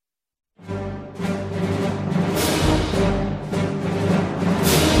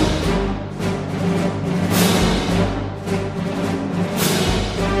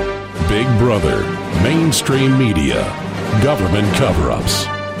 Big Brother, mainstream media, government cover-ups.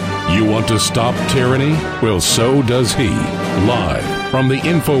 You want to stop tyranny? Well, so does he. Live from the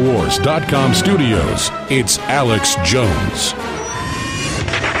Infowars.com studios, it's Alex Jones.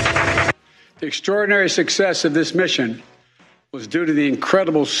 The extraordinary success of this mission was due to the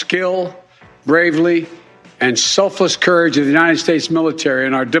incredible skill, bravery, and selfless courage of the United States military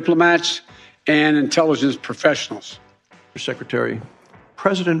and our diplomats and intelligence professionals. Secretary,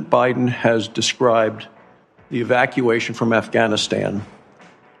 President Biden has described the evacuation from Afghanistan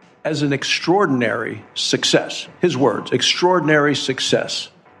as an extraordinary success. His words, extraordinary success.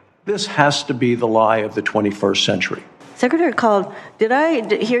 This has to be the lie of the 21st century. Secretary Call, did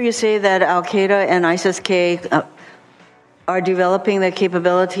I hear you say that Al-Qaeda and ISIS-K are developing the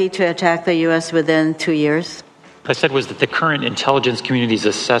capability to attack the U.S. within 2 years? What I said was that the current intelligence community's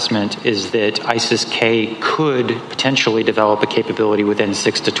assessment is that ISIS-K could potentially develop a capability within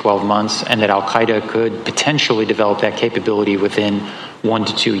 6 to 12 months, and that Al-Qaeda could potentially develop that capability within 1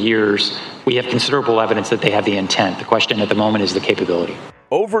 to 2 years. We have considerable evidence that they have the intent. The question at the moment is the capability.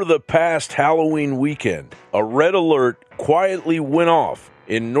 Over the past Halloween weekend, a red alert quietly went off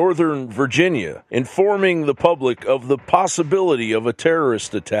in Northern Virginia, informing the public of the possibility of a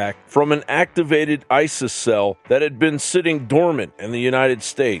terrorist attack from an activated ISIS cell that had been sitting dormant in the United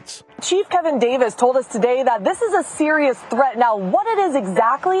States. Chief Kevin Davis told us today that this is a serious threat. Now, what it is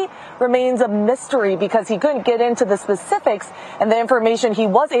exactly remains a mystery because he couldn't get into the specifics, and the information he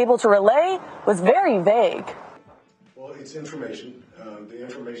was able to relay was very vague. Well, it's information, the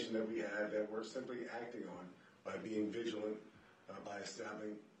information that we have that we're simply acting on by being vigilant,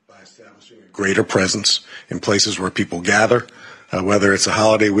 by establishing a greater presence in places where people gather, whether it's a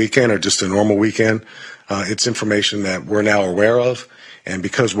holiday weekend or just a normal weekend. It's information that we're now aware of. And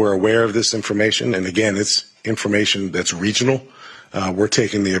because we're aware of this information, and again, it's information that's regional, we're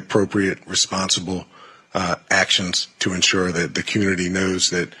taking the appropriate, responsible actions to ensure that the community knows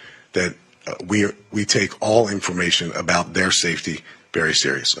that we take all information about their safety very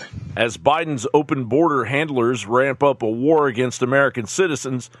seriously. As Biden's open border handlers ramp up a war against American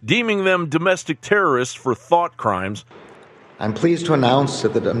citizens, deeming them domestic terrorists for thought crimes, I'm pleased to announce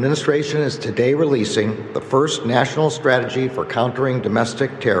that the administration is today releasing the first national strategy for countering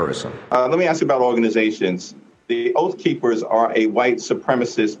domestic terrorism. Let me ask you about organizations. The Oath Keepers are a white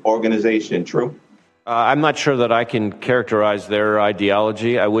supremacist organization, true? I'm not sure that I can characterize their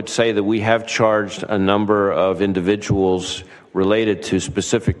ideology. I would say that we have charged a number of individuals related to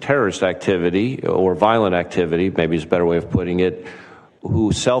specific terrorist activity or violent activity, maybe is a better way of putting it,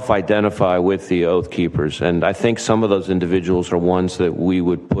 who self-identify with the Oath Keepers. And I think some of those individuals are ones that we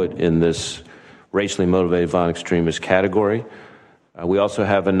would put in this racially motivated violent extremist category. We also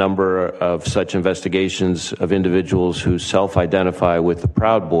have a number of such investigations of individuals who self-identify with the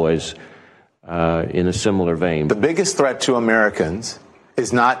Proud Boys in a similar vein. The biggest threat to Americans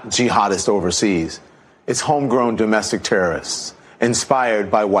is not jihadists overseas. It's homegrown domestic terrorists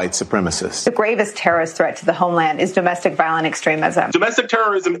inspired by white supremacists. The gravest terrorist threat to the homeland is domestic violent extremism. Domestic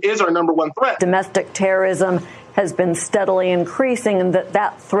terrorism is our number one threat. Domestic terrorism has been steadily increasing, and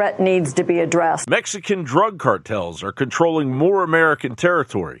that threat needs to be addressed. Mexican drug cartels are controlling more American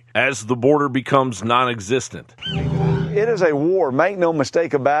territory as the border becomes non-existent. It is a war, make no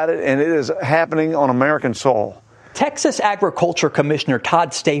mistake about it, and it is happening on American soil. Texas Agriculture Commissioner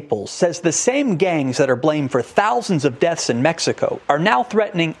Todd Staples says the same gangs that are blamed for thousands of deaths in Mexico are now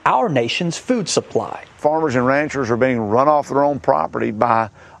threatening our nation's food supply. Farmers and ranchers are being run off their own property by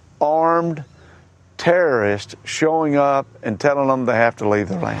armed terrorists showing up and telling them they have to leave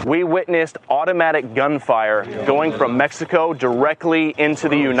their land. We witnessed automatic gunfire going from Mexico directly into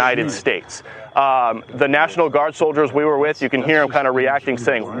the United States. The National Guard soldiers we were with, you can hear them kind of reacting,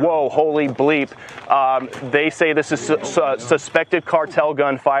 saying, whoa, holy bleep. They say this is suspected cartel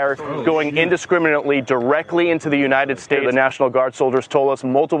gunfire going indiscriminately directly into the United States. The National Guard soldiers told us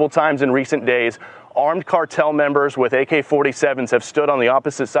multiple times in recent days, armed cartel members with AK-47s have stood on the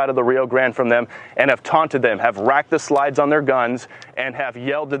opposite side of the Rio Grande from them and have taunted them, have racked the slides on their guns, and have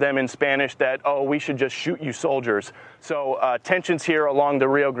yelled to them in Spanish that, oh, we should just shoot you soldiers. So tensions here along the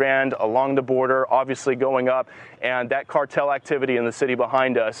Rio Grande, along the border, obviously going up, and that cartel activity in the city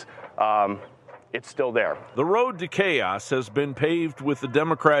behind us, it's still there. The road to chaos has been paved with the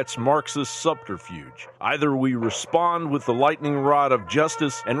Democrats' Marxist subterfuge. Either we respond with the lightning rod of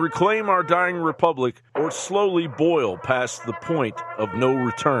justice and reclaim our dying republic, or slowly boil past the point of no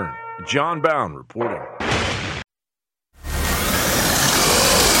return. John Bound reporting.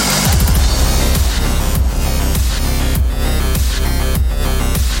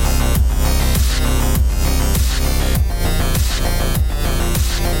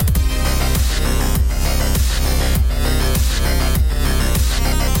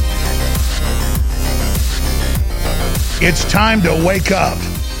 It's time to wake up.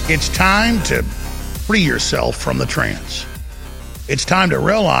 It's time to free yourself from the trance. It's time to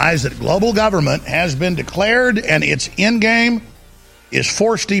realize that global government has been declared, and its end game is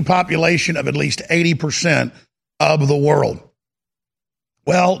forced depopulation of at least 80% of the world.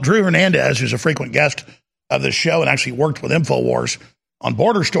 Well, Drew Hernandez, who's a frequent guest of the show and actually worked with InfoWars on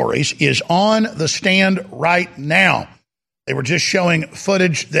Border Stories, is on the stand right now. They were just showing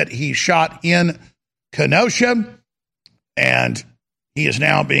footage that he shot in Kenosha, and he is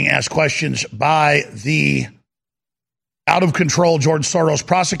now being asked questions by the out-of-control George Soros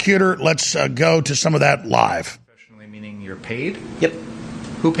prosecutor. Let's go to some of that live. Professionally, meaning you're paid? Yep.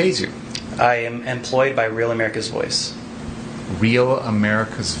 Who pays you? I am employed by Real America's Voice. Real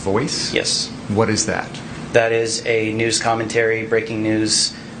America's Voice? Yes. What is that? That is a news commentary, breaking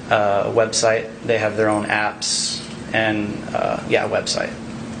news website. They have their own apps and, website.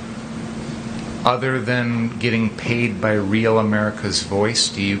 Other than getting paid by Real America's Voice,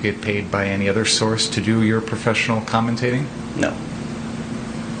 do you get paid by any other source to do your professional commentating? No.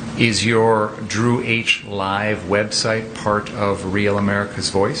 Is your Drew H Live website part of Real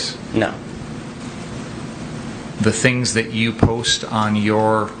America's Voice? No. The things that you post on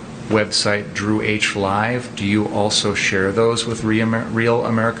your website, Drew H Live, do you also share those with Real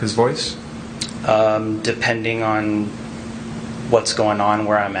America's Voice? Depending on what's going on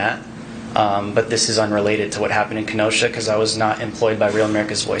where I'm at. But this is unrelated to what happened in Kenosha because I was not employed by Real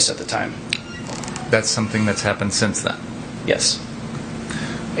America's Voice at the time. That's something that's happened since then? Yes.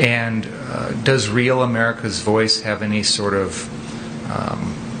 And does Real America's Voice have any sort of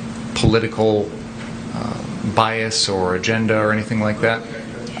political bias or agenda or anything like that?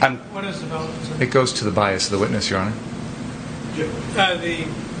 What is the bias? It goes to the bias of the witness, Your Honor. The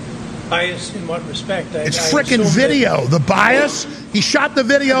bias in what respect? It's frickin' video. The bias. He shot the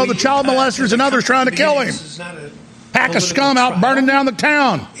video of the child molesters and others trying to kill him. This is not Pack of scum out burning down the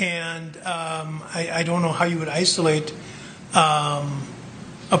town. And I don't know how you would isolate a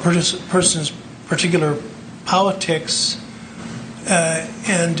person's particular politics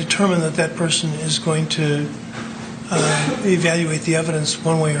and determine that person is going to evaluate the evidence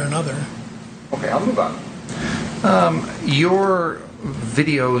one way or another. Okay, I'll move on. Your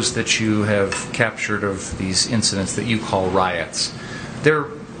videos that you have captured of these incidents that you call riots, they're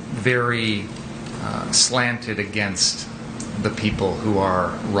very slanted against the people who are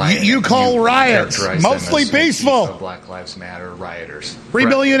rioting. You call riots mostly peaceful. Black Lives Matter rioters. $3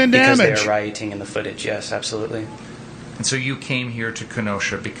 billion in damage. Because they are rioting in the footage, yes, absolutely. And so you came here to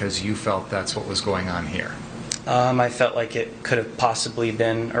Kenosha because you felt that's what was going on here. I felt like it could have possibly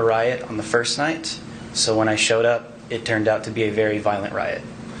been a riot on the first night. So when I showed up, it turned out to be a very violent riot.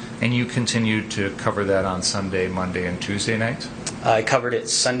 And you continued to cover that on Sunday, Monday, and Tuesday nights? I covered it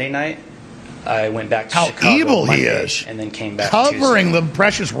Sunday night. I went back to How Chicago evil Monday, he is. and then came back Covering Tuesday. the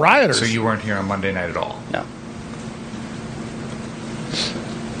precious rioters. So you weren't here on Monday night at all? No.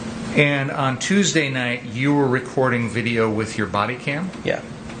 And on Tuesday night, you were recording video with your body cam? Yeah.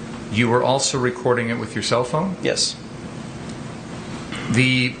 You were also recording it with your cell phone? Yes.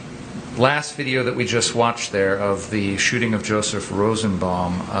 The last video that we just watched there of the shooting of Joseph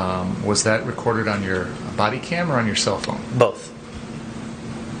Rosenbaum, was that recorded on your body cam or on your cell phone? Both.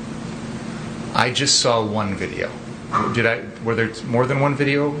 I just saw one video. Were there more than one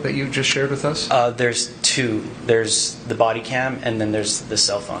video that you just shared with us? There's two. There's the body cam, and then there's the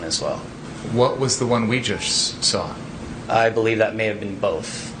cell phone as well. What was the one we just saw? I believe that may have been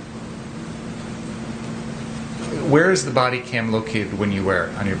both. Where is the body cam located when you wear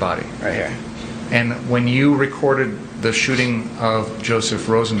it on your body? Right here. And when you recorded the shooting of Joseph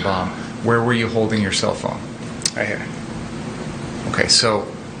Rosenbaum, where were you holding your cell phone? Right here. Okay, so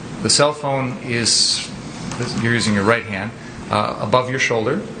the cell phone is, you're using your right hand, above your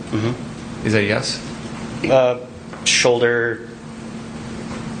shoulder. Mm-hmm. Is that a yes? Shoulder,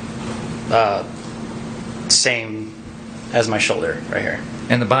 same as my shoulder, right here.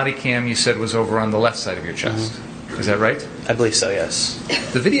 And the body cam you said was over on the left side of your chest. Mm-hmm. Is that right? I believe so, yes.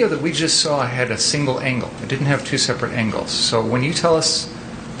 The video that we just saw had a single angle. It didn't have two separate angles. So when you tell us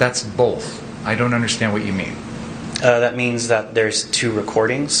that's both, I don't understand what you mean. That means that there's two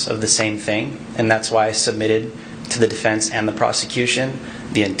recordings of the same thing, and that's why I submitted to the defense and the prosecution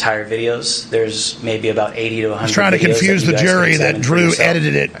the entire videos. There's maybe about 80 to 100 He's trying to confuse the jury that Drew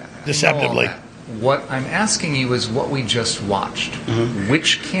edited it deceptively. What I'm asking you is what we just watched. Mm-hmm.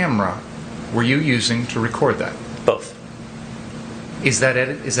 Which camera were you using to record that? Both. Is that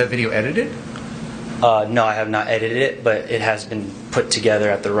video edited? No, I have not edited it, but it has been put together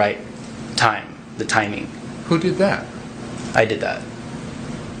at the right time, the timing. Who did that? I did that.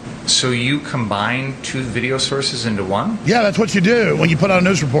 So you combined two video sources into one? Yeah, that's what you do when you put out a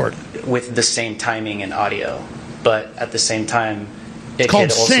news report. With the same timing and audio, but at the same time, it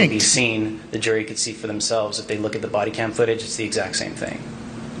could also be seen, the jury could see for themselves. If they look at the body cam footage, it's the exact same thing.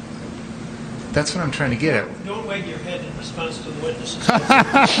 That's what I'm trying to get at. Don't wag your head in response to the witnesses.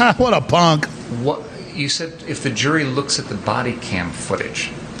 What a punk. What you said, if the jury looks at the body cam footage,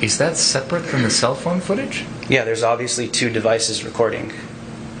 is that separate from the cell phone footage? Yeah, there's obviously two devices recording.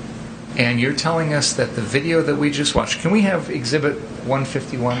 And you're telling us that the video that we just watched, can we have Exhibit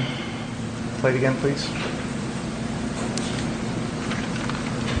 151 played again, please?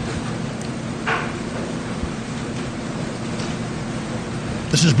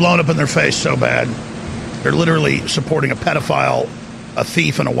 This is blown up in their face so bad. They're literally supporting a pedophile, a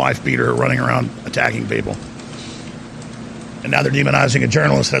thief, and a wife beater running around attacking people. And now they're demonizing a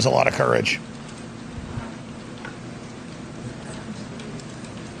journalist that has a lot of courage.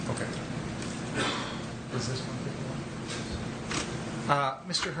 Okay. Is this 151?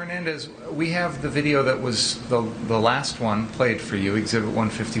 Mr. Hernandez, we have the video that was the last one played for you, Exhibit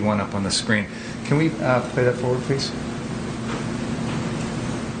 151 up on the screen. Can we play that forward, please?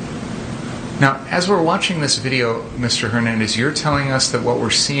 Now, as we're watching this video, Mr. Hernandez, you're telling us that what we're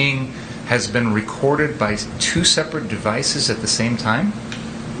seeing has been recorded by two separate devices at the same time?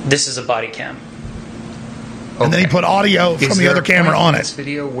 This is a body cam. Okay. And then he put audio from the other camera on it. This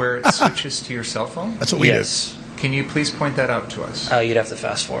video where it switches to your cell phone? That's what we do. Can you please point that out to us? You'd have to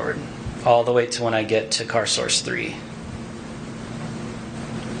fast forward all the way to when I get to car source 3.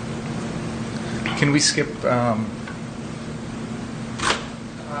 Can we skip...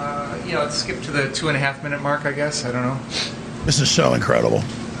 let's skip to the 2.5 minute mark, I guess. I don't know. This is so incredible.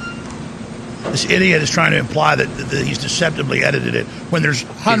 This idiot is trying to imply that he's deceptively edited it when there's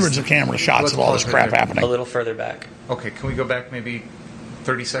hundreds of camera shots of all this crap happening. A little further back. Okay, can we go back maybe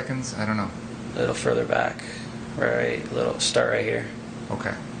 30 seconds? I don't know. A little further back. Right, little start right here.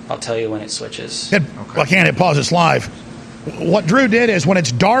 Okay. I'll tell you when it switches. Well, I can't hit pause. It's live. What Drew did is when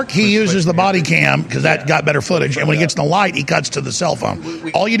it's dark, he uses the body cam because that got better footage. And when he gets in the light, he cuts to the cell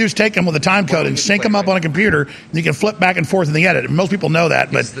phone. All you do is take them with a time code and sync them up on a computer. And you can flip back and forth in the edit. And most people know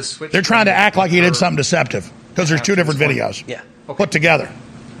that, but they're trying to act like he did something deceptive because there's two different videos put together.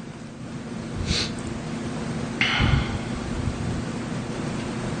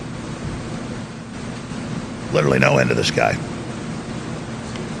 Literally no end to this guy.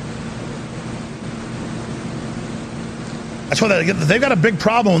 That's why they've got a big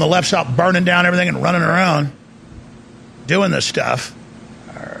problem when the left's out burning down everything and running around doing this stuff.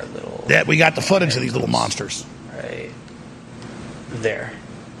 That we got the footage of these little monsters. Right there.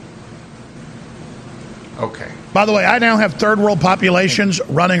 Okay. By the way, I now have third world populations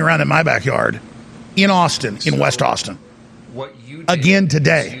running around in my backyard in Austin, in West Austin. What you did again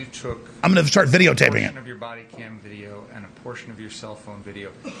today. You took I'm going to start videotaping it. A portion of your body cam video and a portion of your cell phone video,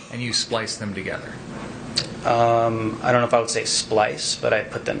 and you spliced them together. I don't know if I would say splice, but I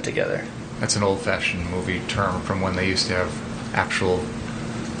put them together. That's an old-fashioned movie term from when they used to have actual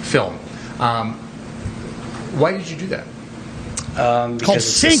film. Why did you do that? Called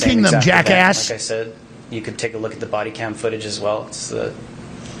syncing them, jackass. Like I said, you could take a look at the body cam footage as well.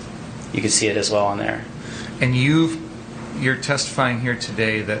 You could see it as well on there. And you're testifying here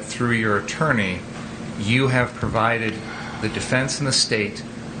today that through your attorney, you have provided the defense and the state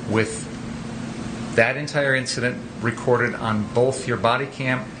with that entire incident recorded on both your body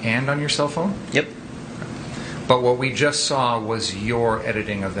cam and on your cell phone? Yep. But what we just saw was your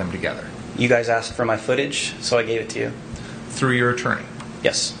editing of them together. You guys asked for my footage, so I gave it to you. Through your attorney?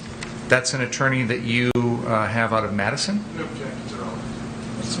 Yes. That's an attorney that you have out of Madison? No objections at all.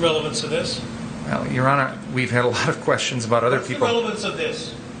 What's the relevance of this? Well, Your Honor, we've had a lot of questions about other people. What's the relevance of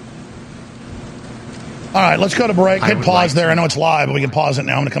this? All right, let's go to break. Hit pause there. I know it's live, but we can pause it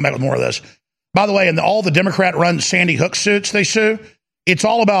now. I'm going to come back with more of this. By the way, in all the Democrat-run Sandy Hook suits they sue, it's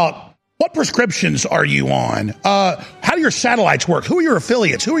all about what prescriptions are you on? How do your satellites work? Who are your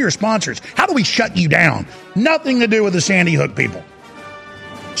affiliates? Who are your sponsors? How do we shut you down? Nothing to do with the Sandy Hook people.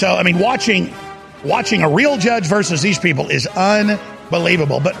 So, I mean, watching a real judge versus these people is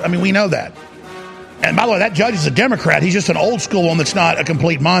unbelievable. But, I mean, we know that. And by the way, that judge is a Democrat. He's just an old school one that's not a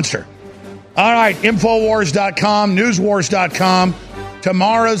complete monster. All right, Infowars.com, Newswars.com.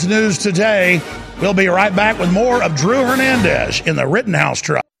 Tomorrow's news today. We'll be right back with more of Drew Hernandez in the Rittenhouse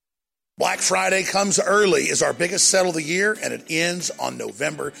trial. Black Friday comes early, is our biggest sale of the year, and it ends on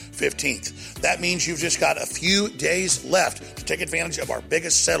November 15th. That means you've just got a few days left to take advantage of our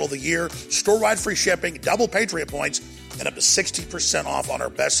biggest sale of the year, store-wide free shipping, double Patriot points, and up to 60% off on our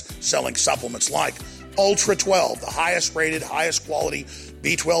best-selling supplements like Ultra 12, the highest rated, highest quality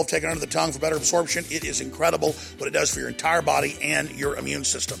B12 taken under the tongue for better absorption. It is incredible what it does for your entire body and your immune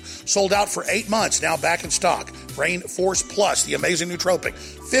system. Sold out for 8 months, now back in stock. Brain Force Plus, the amazing nootropic,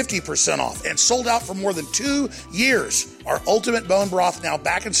 50% off, and sold out for more than 2 years. Our Ultimate Bone Broth now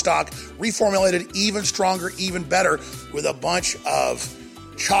back in stock, reformulated even stronger, even better, with a bunch of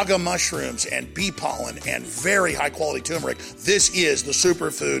chaga mushrooms and bee pollen and very high-quality turmeric. This is the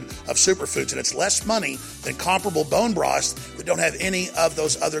superfood of superfoods, and it's less money than comparable bone broths that don't have any of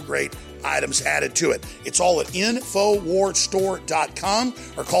those other great items added to it. It's all at InfoWarsStore.com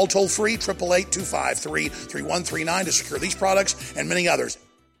or call toll-free 888-253-3139 to secure these products and many others.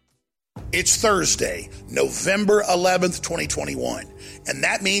 It's Thursday, November 11th, 2021, and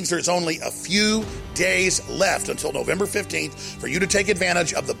that means there's only a few days left until November 15th for you to take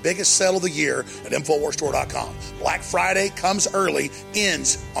advantage of the biggest sale of the year at InfoWarsStore.com. Black Friday comes early,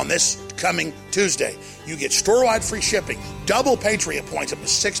 ends on this coming Tuesday. You get store-wide free shipping, double Patriot points, up to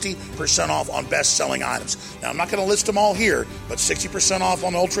 60% off on best-selling items. Now, I'm not going to list them all here, but 60% off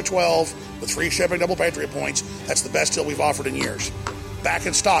on Ultra 12 with free shipping, double Patriot points. That's the best deal we've offered in years. Back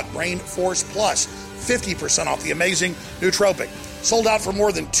in stock, Brain Force Plus, 50% off the amazing nootropic. Sold out for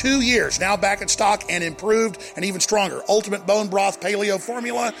more than 2 years. Now back in stock and improved and even stronger. Ultimate Bone Broth Paleo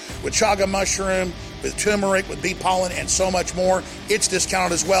Formula with chaga mushroom, with turmeric, with bee pollen, and so much more. It's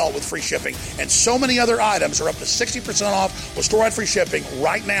discounted as well with free shipping. And so many other items are up to 60% off with store-wide free shipping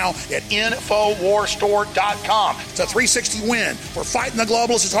right now at InfoWarsStore.com. It's a 360 win. We're fighting the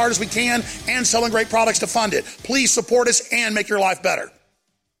globalists as hard as we can and selling great products to fund it. Please support us and make your life better.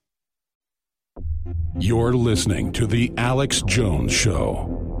 You're listening to The Alex Jones Show.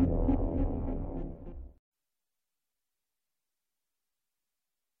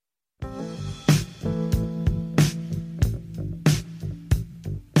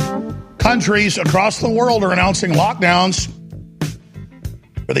 Countries across the world are announcing lockdowns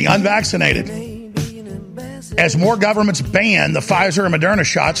for the unvaccinated. as more governments ban the Pfizer and Moderna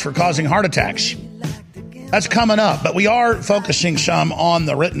shots for causing heart attacks. That's coming up, but we are focusing some on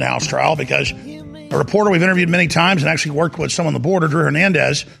the Rittenhouse trial because a reporter we've interviewed many times and actually worked with someone on the border, Drew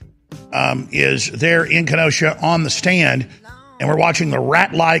Hernandez, is there in Kenosha on the stand, and we're watching the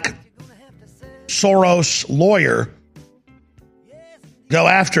rat-like Soros lawyer go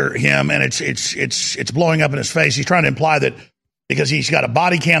after him, and it's blowing up in his face. He's trying to imply that because he's got a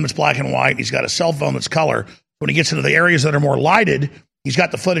body cam that's black and white, he's got a cell phone that's color. When he gets into the areas that are more lighted, he's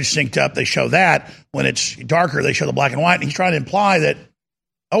got the footage synced up. They show that. When it's darker, they show the black and white. And he's trying to imply that,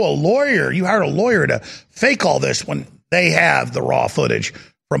 oh, a lawyer, you hired a lawyer to fake all this when they have the raw footage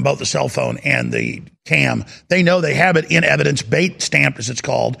from both the cell phone and the cam. They know they have it in evidence, bait stamped as it's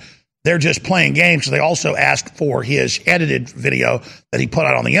called. They're just playing games. So they also asked for his edited video that he put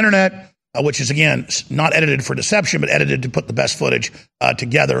out on the internet, which is, again, not edited for deception, but edited to put the best footage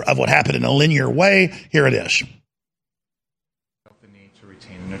together of what happened in a linear way. Here it is. The need to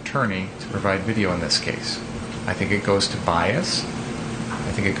retain an attorney to provide video in this case. I think it goes to bias.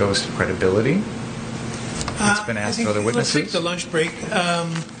 I think it goes to credibility. It's been asked of other witnesses. Let's take the lunch break.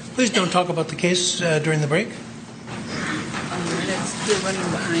 Please don't talk about the case during the break. They're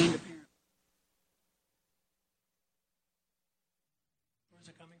running behind.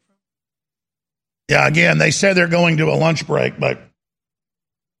 Yeah, again, they said they're going to a lunch break, but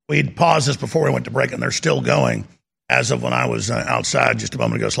we'd paused this before we went to break, and they're still going as of when I was outside just a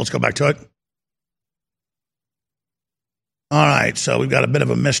moment ago. So let's go back to it. All right, so we've got a bit of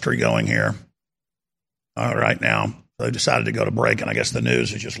a mystery going here right now. So they decided to go to break, and I guess the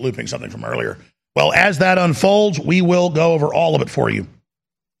news is just looping something from earlier. Well, as that unfolds, we will go over all of it for you.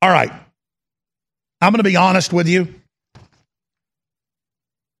 All right. I'm going to be honest with you.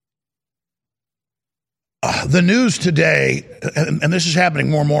 The news today, and this is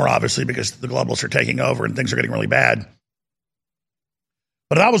happening more and more, obviously, because the globalists are taking over and things are getting really bad.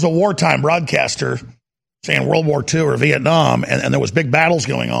 But if I was a wartime broadcaster, say in World War II or Vietnam, and there was big battles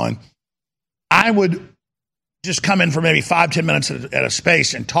going on, I would just come in for maybe 5-10 minutes at a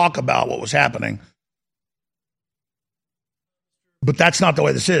space and talk about what was happening. But that's not the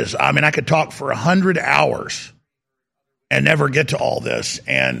way this is. I mean, I could talk for 100 hours and never get to all this.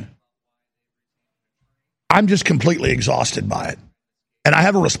 And I'm just completely exhausted by it. And I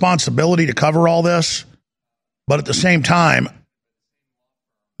have a responsibility to cover all this. But at the same time,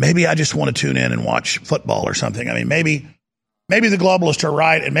 maybe I just want to tune in and watch football or something. I mean, maybe the globalists are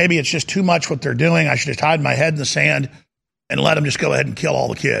right, and maybe it's just too much what they're doing. I should just hide my head in the sand and let them just go ahead and kill all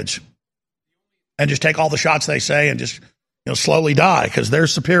the kids. And just take all the shots they say and just slowly die, because they're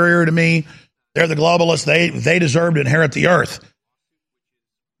superior to me. They're the globalists. They deserve to inherit the earth.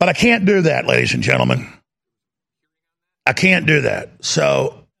 But I can't do that, ladies and gentlemen. I can't do that.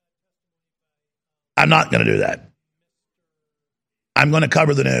 So I'm not going to do that. I'm going to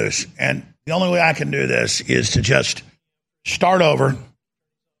cover the news. And the only way I can do this is to just start over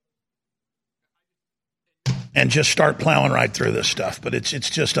and just start plowing right through this stuff. But it's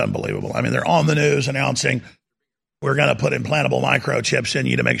just unbelievable. I mean, they're on the news announcing we're going to put implantable microchips in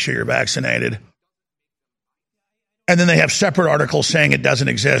you to make sure you're vaccinated. And then they have separate articles saying it doesn't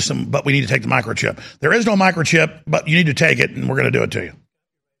exist, but we need to take the microchip. There is no microchip, but you need to take it, and we're going to do it to you.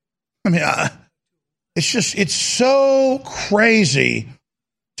 I mean, it's so crazy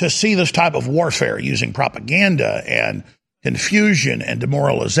to see this type of warfare using propaganda and confusion and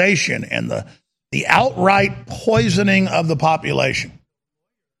demoralization and the outright poisoning of the population.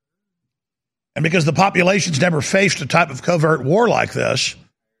 And because the population's never faced a type of covert war like this,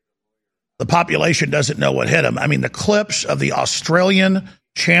 the population doesn't know what hit them. I mean, the clips of the Australian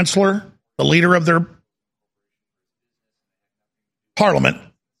chancellor, the leader of their parliament,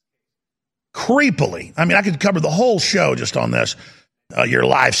 creepily. I mean, I could cover the whole show just on this. Your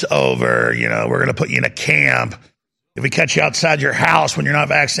life's over. We're going to put you in a camp. If we catch you outside your house when you're not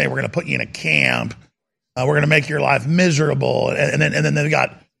vaccinated, we're going to put you in a camp. We're going to make your life miserable. And then they've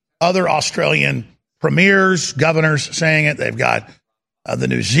got other Australian premiers, governors saying it. They've got the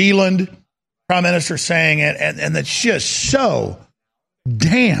New Zealand prime minister saying it. And it's just so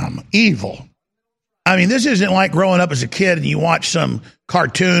damn evil. I mean, this isn't like growing up as a kid and you watch some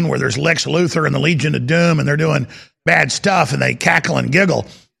cartoon where there's Lex Luthor and the Legion of Doom and they're doing bad stuff and they cackle and giggle.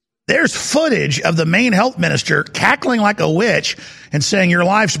 There's footage of the Maine health minister cackling like a witch and saying your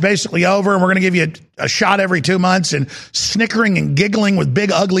life's basically over and we're going to give you a shot every 2 months, and snickering and giggling with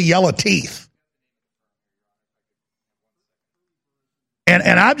big, ugly, yellow teeth.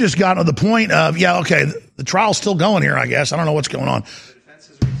 And I've just gotten to the point of, the trial's still going here, I guess. I don't know what's going on. The defense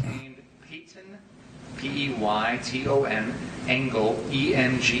has retained Peyton, Peyton, Engel,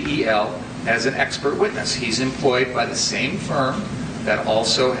 Engel, as an expert witness. He's employed by the same firm that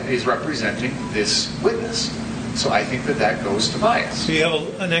also is representing this witness. So I think that goes to bias. So you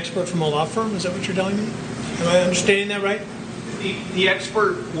have an expert from a law firm? Is that what you're telling me? Am I understanding that right? The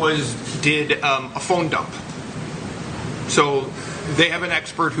expert did a phone dump. So they have an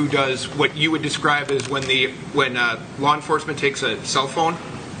expert who does what you would describe as when law enforcement takes a cell phone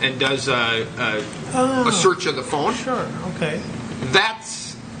and does a search of the phone. Sure. Okay.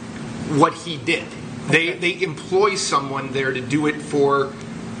 That's what he did. Okay. They employ someone there to do it for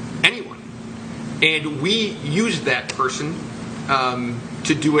anyone, and we used that person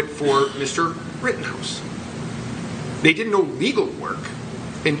to do it for Mr. Rittenhouse. They did no legal work,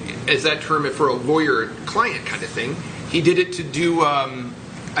 and as that term for a lawyer-client kind of thing. He did it to do,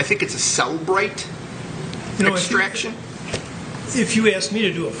 I think it's a Cellbrite extraction. If you asked me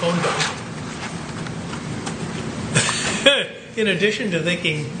to do a phone dump, in addition to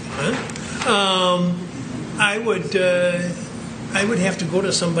thinking, I would have to go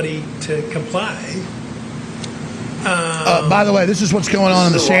to somebody to comply. By the way, this is what's going on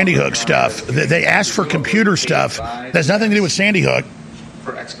in the Sandy Hook stuff. They asked for computer stuff that has nothing to do with Sandy Hook.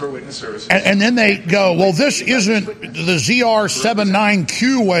 For expert witness services. And then they go, well, this isn't the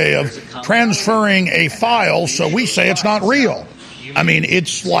ZR79Q way of transferring a file, so we say it's not real. I mean,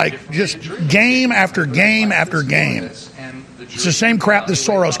 it's like just game after game after game. It's the same crap this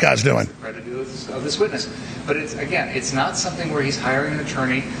Soros guy's doing. Of this witness. But it's not something where he's hiring an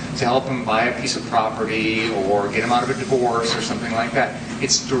attorney to help him buy a piece of property or get him out of a divorce or something like that.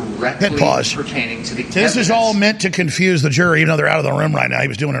 It's directly pertaining to the evidence. This is all meant to confuse the jury, even though they're out of the room right now. He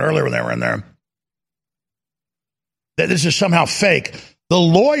was doing it earlier when they were in there. That this is somehow fake. The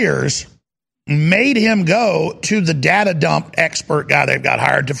lawyers made him go to the data dump expert guy they've got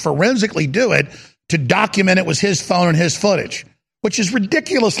hired to forensically do it, to document it was his phone and his footage, which is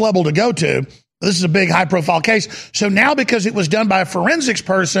ridiculous level to go to. This is a big high-profile case. So now because it was done by a forensics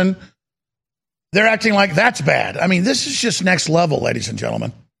person, they're acting like that's bad. I mean, this is just next level, ladies and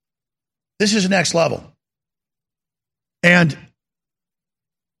gentlemen. This is next level. And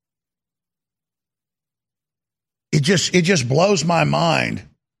it just blows my mind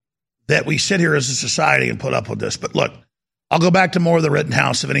that we sit here as a society and put up with this. But look, I'll go back to more of the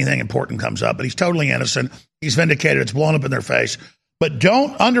Rittenhouse if anything important comes up. But he's totally innocent. He's vindicated. It's blown up in their face. But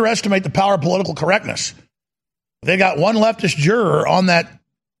don't underestimate the power of political correctness. If they got one leftist juror on that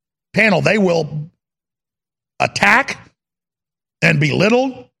panel, they will attack and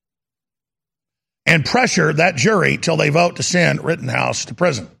belittle and pressure that jury till they vote to send Rittenhouse to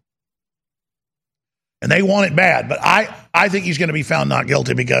prison. And they want it bad. But I think he's going to be found not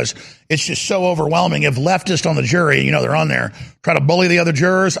guilty because it's just so overwhelming. If leftists on the jury, they're on there, try to bully the other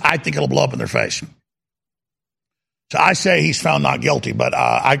jurors, I think it'll blow up in their face. So I say he's found not guilty, but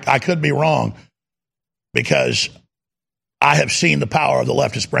I could be wrong because I have seen the power of the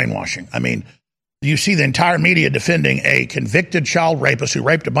leftist brainwashing. I mean, you see the entire media defending a convicted child rapist who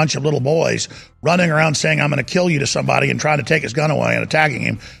raped a bunch of little boys, running around saying, I'm going to kill you to somebody and trying to take his gun away and attacking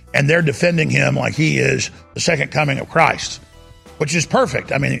him. And they're defending him like he is the second coming of Christ, which is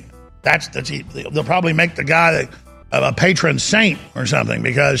perfect. I mean, they'll probably make the guy a patron saint or something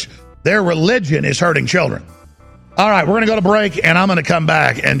because their religion is hurting children. All right, we're going to go to break, and I'm going to come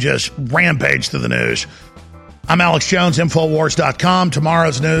back and just rampage through the news. I'm Alex Jones, Infowars.com.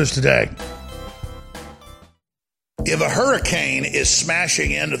 Tomorrow's news today. If a hurricane is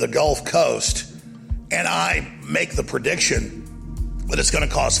smashing into the Gulf Coast, and I make the prediction that it's going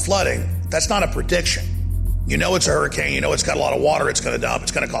to cause flooding, that's not a prediction. You know it's a hurricane. You know it's got a lot of water. It's going to dump.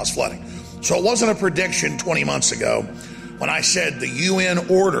 It's going to cause flooding. So it wasn't a prediction 20 months ago when I said the UN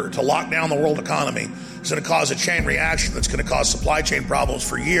order to lock down the world economy is going to cause a chain reaction that's going to cause supply chain problems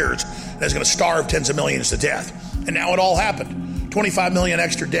for years and is going to starve tens of millions to death. And now it all happened. 25 million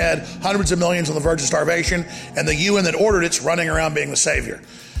extra dead, hundreds of millions on the verge of starvation, and the UN that ordered it's running around being the savior.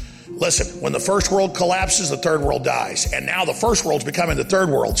 Listen, when the first world collapses, the third world dies. And now the first world's becoming the third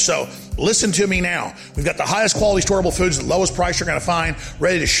world. So listen to me now. We've got the highest quality storable foods, the lowest price you're going to find,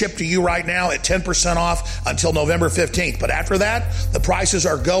 ready to ship to you right now at 10% off until November 15th. But after that, the prices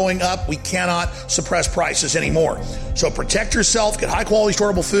are going up. We cannot suppress prices anymore. So protect yourself, get high quality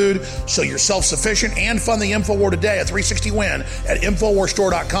storable food so you're self-sufficient, and fund the InfoWar today at 360WIN at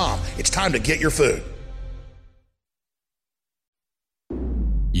InfoWarsStore.com. It's time to get your food.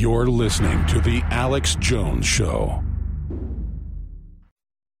 You're listening to The Alex Jones Show.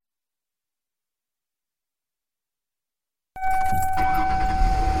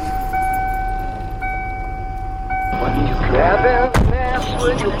 When you grab an ass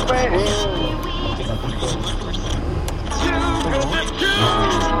with your KLN,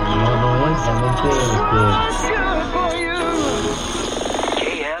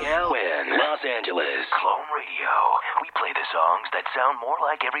 Los Angeles. Clone Radio. We play the songs that sound more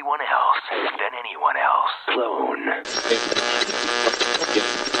like everyone else than anyone else. Clone.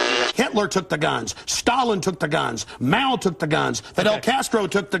 Hitler took the guns. Stalin took the guns. Mao took the guns. Fidel Castro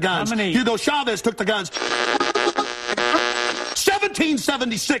took the guns. Hugo Chavez took the guns.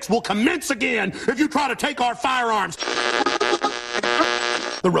 1776 will commence again if you try to take our firearms.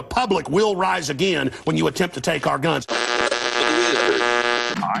 The Republic will rise again when you attempt to take our guns. I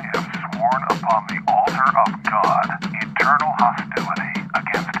have sworn upon the altar of God eternal hostility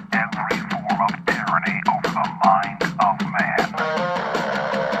against every form of tyranny over the mind of man.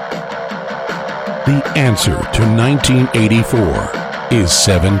 The answer to 1984 is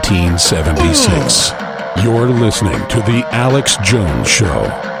 1776. You're listening to The Alex Jones Show.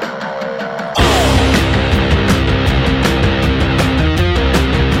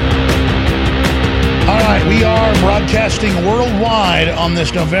 All right, we are broadcasting worldwide on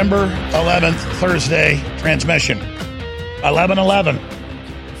this November 11th, Thursday transmission. 11/11.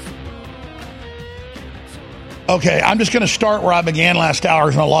 Okay, I'm just going to start where I began last hour,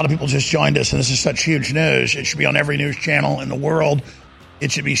 and a lot of people just joined us, and this is such huge news. It should be on every news channel in the world.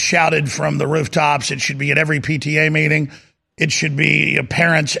 It should be shouted from the rooftops. It should be at every PTA meeting. It should be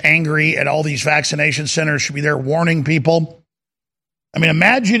parents angry at all these vaccination centers should be there warning people. I mean,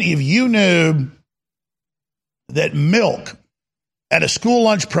 imagine if you knew that milk at a school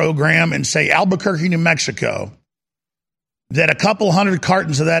lunch program in, say, Albuquerque, New Mexico, that a couple hundred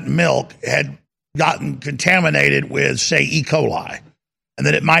cartons of that milk had gotten contaminated with, say, E. coli, and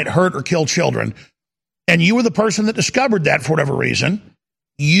that it might hurt or kill children. And you were the person that discovered that for whatever reason.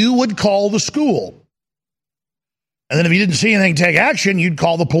 You would call the school. And then if you didn't see anything take action, you'd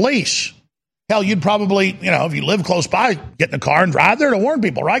call the police. Hell, you'd probably, if you live close by, get in the car and drive there to warn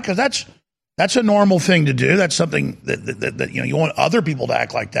people, right? Because that's a normal thing to do. That's something that you want other people to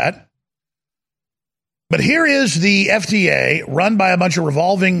act like that. But here is the FDA, run by a bunch of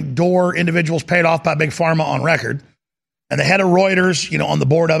revolving door individuals paid off by Big Pharma on record. And the head of Reuters, on the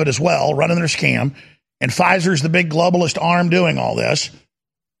board of it as well, running their scam. And Pfizer's the big globalist arm doing all this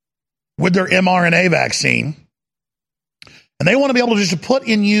with their mRNA vaccine. And they want to be able to just put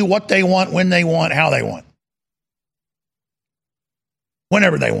in you what they want, when they want, how they want.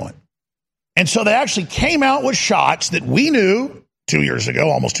 Whenever they want. And so they actually came out with shots that we knew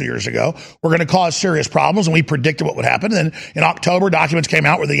almost 2 years ago, were going to cause serious problems, and we predicted what would happen. And then in October, documents came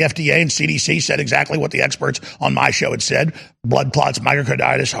out where the FDA and CDC said exactly what the experts on my show had said. Blood clots,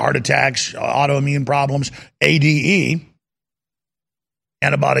 myocarditis, heart attacks, autoimmune problems, ADE,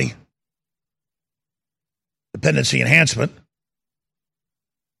 antibody dependency enhancement.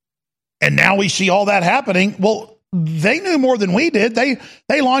 And now we see all that happening. Well, they knew more than we did. They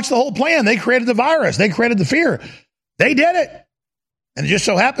launched the whole plan. They created the virus. They created the fear. They did it. And it just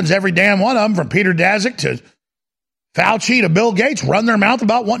so happens every damn one of them, from Peter Daszak to Fauci to Bill Gates, run their mouth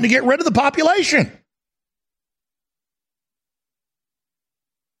about wanting to get rid of the population.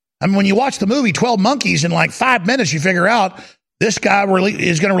 I mean, when you watch the movie 12 Monkeys, in like 5 minutes, you figure out this guy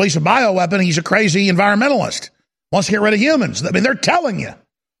is going to release a bioweapon. He's a crazy environmentalist. Wants to get rid of humans. I mean, they're telling you.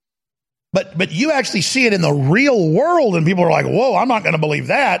 But you actually see it in the real world, and people are like, whoa, I'm not going to believe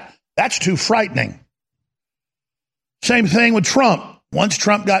that. That's too frightening. Same thing with Trump. Once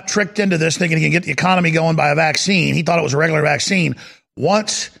Trump got tricked into this, thinking he can get the economy going by a vaccine, he thought it was a regular vaccine.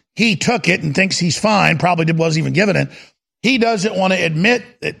 Once he took it and thinks he's fine, probably wasn't even given it, he doesn't want to admit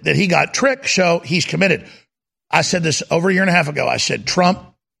that he got tricked, so he's committed. I said this over a year and a half ago. I said Trump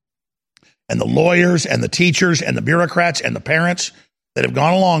and the lawyers and the teachers and the bureaucrats and the parents that have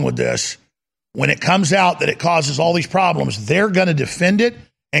gone along with this, when it comes out that it causes all these problems, they're going to defend it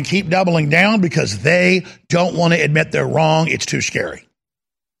and keep doubling down because they don't want to admit they're wrong. It's too scary.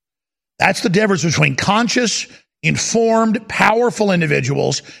 That's the difference between conscious, informed, powerful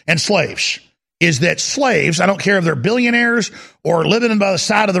individuals and slaves, is that slaves, I don't care if they're billionaires or living by the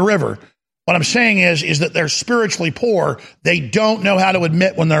side of the river, what I'm saying is that they're spiritually poor. They don't know how to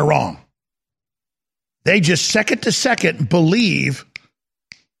admit when they're wrong. They just second to second believe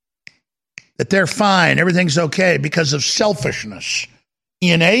that they're fine, everything's okay because of selfishness.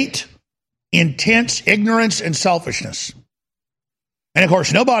 Innate, intense ignorance and selfishness. And of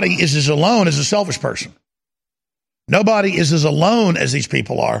course, nobody is as alone as a selfish person. Nobody is as alone as these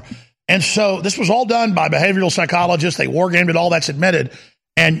people are. And so this was all done by behavioral psychologists. They wargamed it, all that's admitted.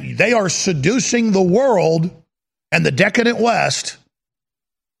 And they are seducing the world and the decadent West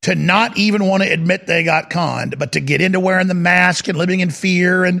to not even want to admit they got conned, but to get into wearing the mask and living in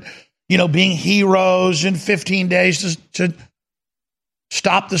fear and, being heroes in 15 days to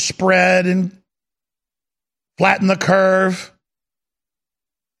stop the spread and flatten the curve.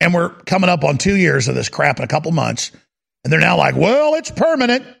 And we're coming up on 2 years of this crap in a couple months. And they're now like, well, it's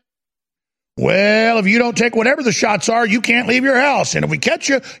permanent. Well, if you don't take whatever the shots are, you can't leave your house. And if we catch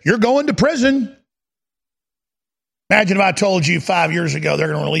you, you're going to prison. Imagine if I told you 5 years ago they're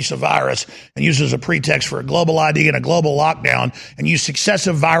going to release a virus and use it as a pretext for a global ID and a global lockdown and use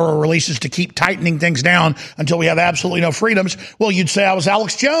successive viral releases to keep tightening things down until we have absolutely no freedoms. Well, you'd say I was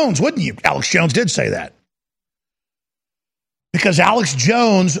Alex Jones, wouldn't you? Alex Jones did say that. Because Alex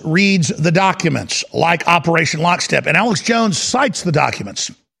Jones reads the documents like Operation Lockstep, and Alex Jones cites the documents.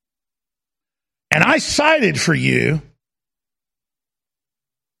 And I cited for you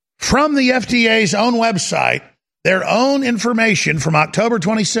from the FDA's own website their own information from October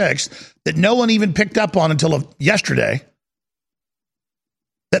 26th that no one even picked up on until yesterday,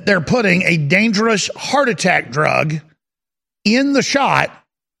 that they're putting a dangerous heart attack drug in the shot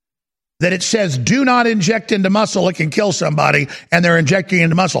that it says do not inject into muscle, it can kill somebody, and they're injecting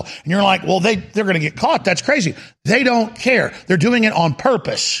into muscle. And you're like, well, they're going to get caught. That's crazy. They don't care. They're doing it on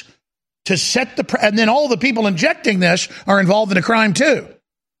purpose to set and then all the people injecting this are involved in a crime too.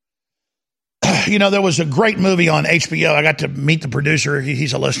 There was a great movie on HBO. I got to meet the producer.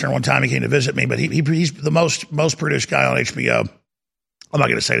 He's a listener. One time he came to visit me, but he's the most produced guy on HBO. I'm not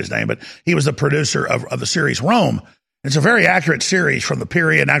going to say his name, but he was the producer of the series Rome. It's a very accurate series from the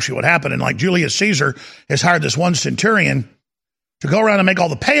period and actually what happened. And like Julius Caesar has hired this one centurion to go around and make all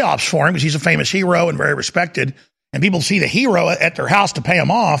the payoffs for him because he's a famous hero and very respected. And people see the hero at their house to pay him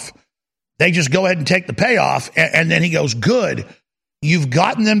off. They just go ahead and take the payoff. And then he goes, good. You've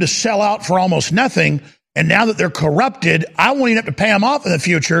gotten them to sell out for almost nothing, and now that they're corrupted, I won't even have to pay them off in the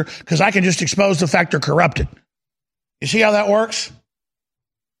future because I can just expose the fact they're corrupted. You see how that works?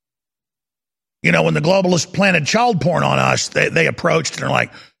 When the globalists planted child porn on us, they approached and they're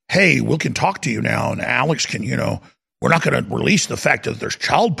like, hey, we can talk to you now, and Alex can, we're not going to release the fact that there's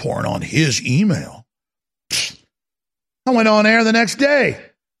child porn on his email. I went on air the next day.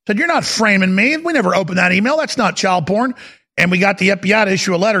 Said, you're not framing me. We never opened that email. That's not child porn. And we got the FBI to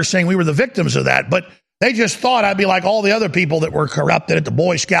issue a letter saying we were the victims of that. But they just thought I'd be like all the other people that were corrupted at the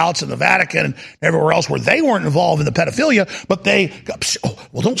Boy Scouts and the Vatican and everywhere else where they weren't involved in the pedophilia. But they,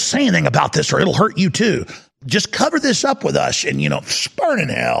 well, don't say anything about this or it'll hurt you too. Just cover this up with us and, burn in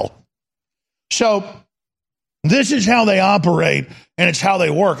hell. So this is how they operate and it's how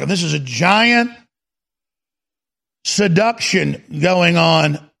they work. And this is a giant seduction going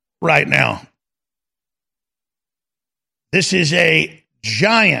on right now. This is a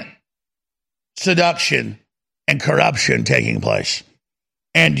giant seduction and corruption taking place.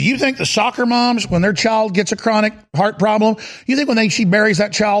 And do you think the soccer moms, when their child gets a chronic heart problem, you think when she buries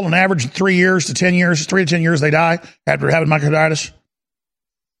that child on average 3 to 10 years, they die after having myocarditis?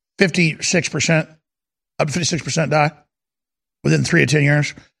 56%, up to 56% die within 3 to 10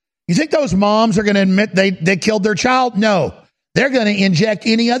 years. You think those moms are going to admit they killed their child? No. They're going to inject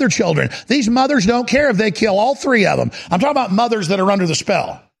any other children. These mothers don't care if they kill all 3 of them. I'm talking about mothers that are under the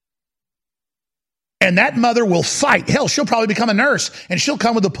spell. And that mother will fight. Hell, she'll probably become a nurse, and she'll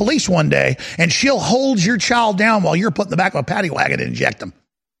come with the police one day, and she'll hold your child down while you're put in the back of a paddy wagon and inject them.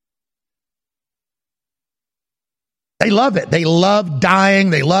 They love it. They love dying.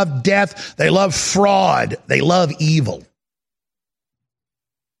 They love death. They love fraud. They love evil.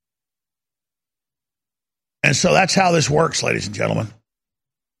 And so that's how this works, ladies and gentlemen.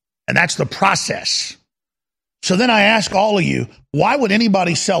 And that's the process. So then I ask all of you, why would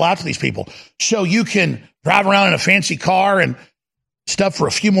anybody sell out to these people? So you can drive around in a fancy car and stuff for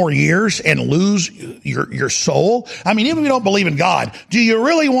a few more years and lose your soul? I mean, even if you don't believe in God, do you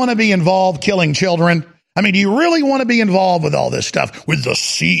really want to be involved killing children? I mean, do you really want to be involved with all this stuff? With the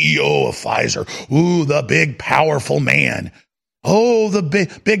CEO of Pfizer? Ooh, the big, powerful man. Oh, the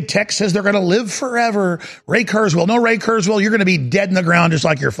big tech says they're going to live forever. Ray Kurzweil. No, Ray Kurzweil, you're going to be dead in the ground just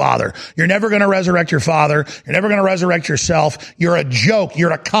like your father. You're never going to resurrect your father. You're never going to resurrect yourself. You're a joke.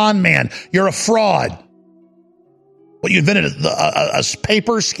 You're a con man. You're a fraud. What, you invented a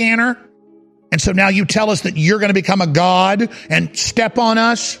paper scanner? And so now you tell us that you're going to become a god and step on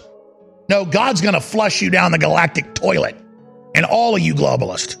us? No, God's going to flush you down the galactic toilet. And all of you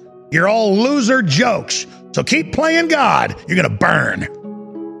globalists, you're all loser jokes. So keep playing God. You're going to burn.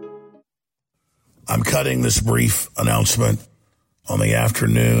 I'm cutting this brief announcement on the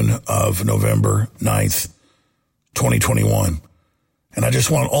afternoon of November 9th, 2021. And I just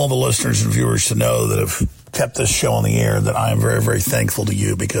want all the listeners and viewers to know that if kept this show on the air, that I am very, very thankful to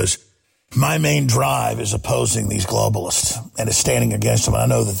you, because my main drive is opposing these globalists and is standing against them. And I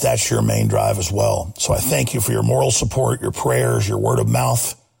know that that's your main drive as well. So I thank you for your moral support, your prayers, your word of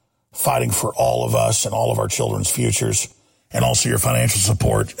mouth, fighting for all of us and all of our children's futures, and also your financial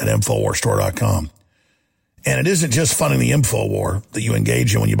support at InfoWarsStore.com. And it isn't just funding the InfoWar that you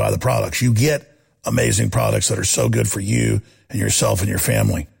engage in when you buy the products. You get amazing products that are so good for you and yourself and your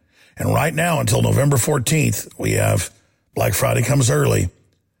family. And right now, until November 14th, we have Black Friday comes early,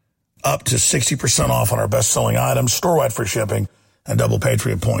 up to 60% off on our best-selling items, store-wide free shipping, and double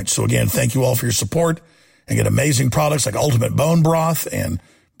Patriot points. So again, thank you all for your support, and get amazing products like Ultimate Bone Broth and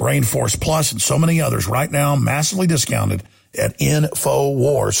Brain Force Plus and so many others right now, massively discounted at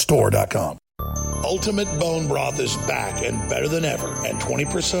InfoWarsStore.com. Ultimate Bone Broth is back and better than ever, and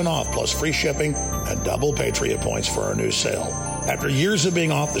 20% off plus free shipping and double Patriot points for our new sale. After years of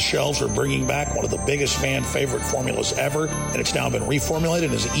being off the shelves, we're bringing back one of the biggest fan favorite formulas ever, and it's now been reformulated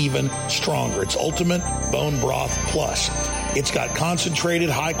and is even stronger. It's Ultimate Bone Broth Plus. It's got concentrated,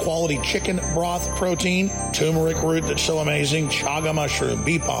 high-quality chicken broth protein, turmeric root that's so amazing, chaga mushroom,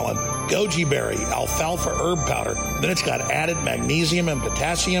 bee pollen, goji berry, alfalfa herb powder. Then it's got added magnesium and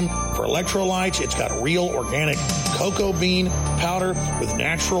potassium for electrolytes. It's got real organic cocoa bean powder with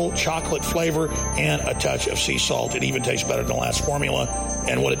natural chocolate flavor and a touch of sea salt. It even tastes better than the last formula.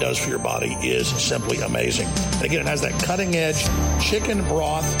 And what it does for your body is simply amazing. And again, it has that cutting-edge chicken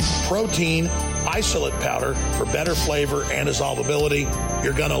broth protein isolate powder for better flavor and dissolvability.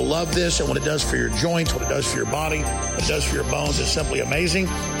 You're going to love this, and what it does for your joints, what it does for your body, what it does for your bones is simply amazing,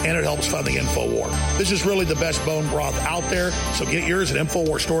 and it helps fund the InfoWar. This is really the best bone broth out there, so get yours at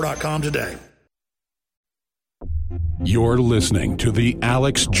InfoWarsStore.com today. You're listening to The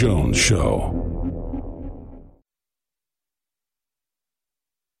Alex Jones Show.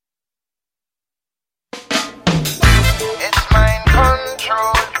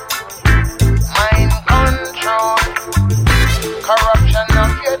 Corruption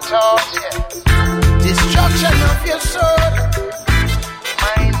of your thoughts, yeah. Destruction of your soul.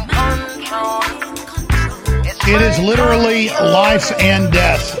 Mind control. It is literally life and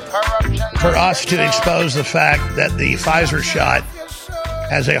death for us to expose the fact that the Pfizer shot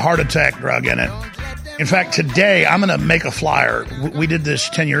has a heart attack drug in it. In fact, today I'm going to make a flyer. We did this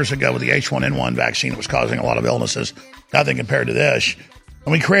 10 years ago with the H1N1 vaccine that was causing a lot of illnesses. Nothing compared to this.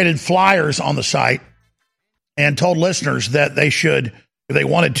 And we created flyers on the site and told listeners that they should, if they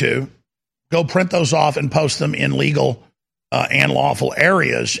wanted to, go print those off and post them in legal and lawful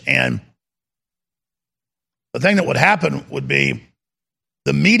areas. And the thing that would happen would be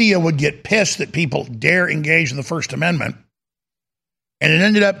the media would get pissed that people dare engage in the First Amendment. And it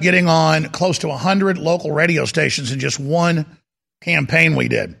ended up getting on close to 100 local radio stations in just one campaign we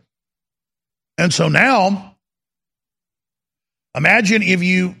did. And so now, imagine if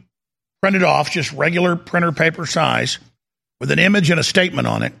you printed off just regular printer paper size with an image and a statement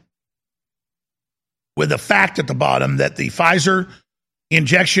on it with a fact at the bottom that the Pfizer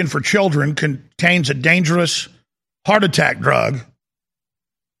injection for children contains a dangerous heart attack drug,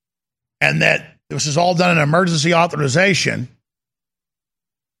 and that this is all done in emergency authorization.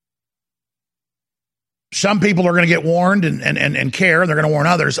 Some people are going to get warned and care, and they're going to warn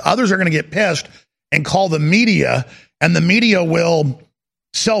others. Others are going to get pissed and call the media, and the media will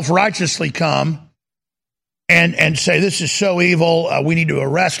self-righteously come and say, this is so evil, we need to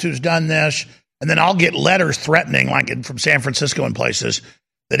arrest who's done this. And then I'll get letters threatening, like from San Francisco and places,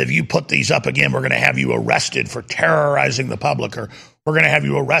 that if you put these up again, we're going to have you arrested for terrorizing the public, or we're going to have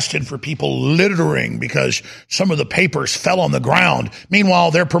you arrested for people littering because some of the papers fell on the ground.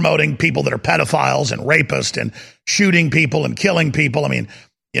 Meanwhile, they're promoting people that are pedophiles and rapists and shooting people and killing people. I mean,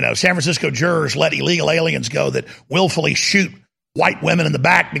 you know, San Francisco jurors let illegal aliens go that willfully shoot white women in the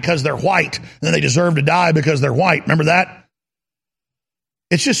back because they're white, and then they deserve to die because they're white. Remember that?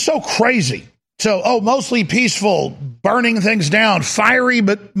 It's just so crazy. So, mostly peaceful, burning things down, fiery,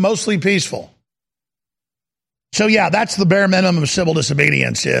 but mostly peaceful. So, yeah, that's the bare minimum of civil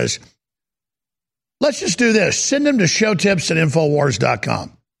disobedience is, let's just do this. Send them to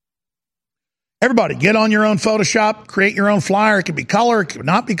showtips@Infowars.com. Everybody, get on your own Photoshop, create your own flyer. It could be color, it could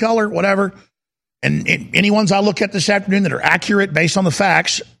not be color, whatever. And any ones I look at this afternoon that are accurate based on the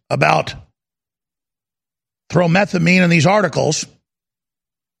facts about thromethamine in these articles,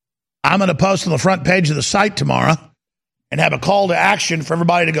 I'm going to post on the front page of the site tomorrow and have a call to action for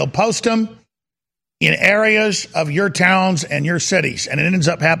everybody to go post them in areas of your towns and your cities. And it ends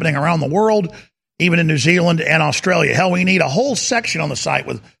up happening around the world, even in New Zealand and Australia. Hell, we need a whole section on the site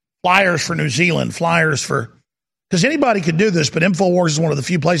with flyers for New Zealand, flyers for... Because anybody could do this, but InfoWars is one of the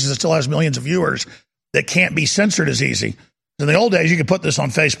few places that still has millions of viewers. that can't be censored as easy. In the old days, you could put this on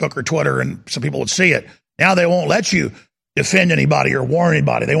Facebook or Twitter and some people would see it. Now they won't let you defend anybody or warn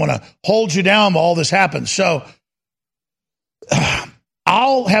anybody. They want to hold you down while all this happens. So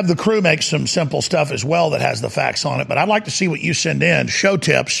I'll have the crew make some simple stuff as well that has the facts on it, but I'd like to see what you send in. Show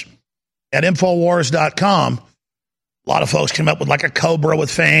tips at Infowars.com. A lot of folks come up with like a cobra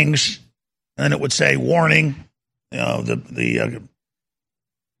with fangs, and then it would say, warning, the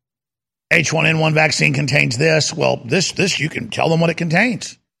H1N1 vaccine contains this. Well, this you can tell them what it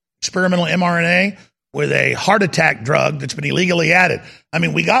contains. Experimental mRNA with a heart attack drug that's been illegally added. I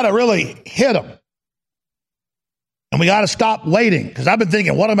mean, we got to really hit them. And we got to stop waiting, because I've been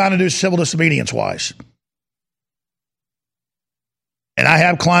thinking, what am I going to do civil disobedience-wise? And I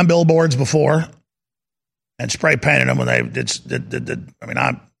have climbed billboards before and spray painted them when they did.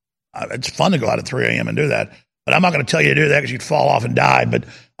 It's fun to go out at 3 a.m. and do that. But I'm not going to tell you to do that because you'd fall off and die. But,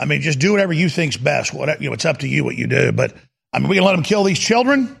 I mean, just do whatever you think's best. It's up to you what you do. But, I mean, we're going to let them kill these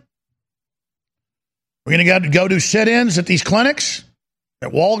children? We're going to go do sit-ins at these clinics,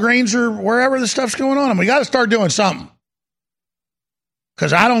 at Walgreens or wherever this stuff's going on? And we got to start doing something.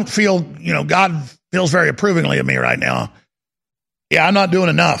 Because I don't feel, God feels very approvingly of me right now. Yeah, I'm not doing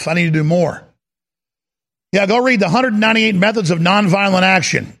enough. I need to do more. Yeah, go read the 198 Methods of Nonviolent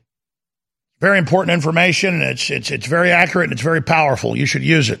Action. Very important information, and it's very accurate and it's very powerful. You should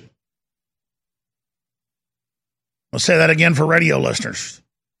use it. I'll say that again for radio listeners.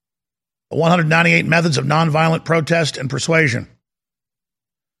 The 198 Methods of Nonviolent Protest and Persuasion.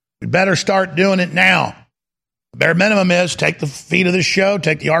 We better start doing it now. The bare minimum is take the feed of this show,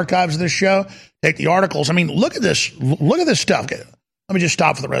 take the archives of this show, take the articles. I mean, look at this. Look at this stuff. Let me just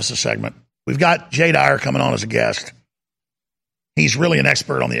stop for the rest of the segment. We've got Jay Dyer coming on as a guest. He's really an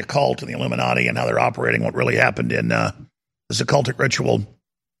expert on the occult and the Illuminati and how they're operating, what really happened in this occultic ritual.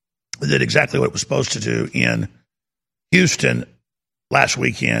 They did exactly what it was supposed to do in Houston last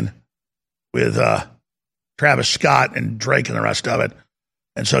weekend with Travis Scott and Drake and the rest of it.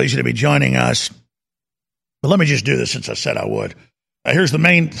 And so he's going to be joining us. But let me just do this since I said I would. Here's the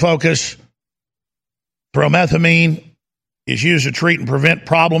main focus. Bromethamine is used to treat and prevent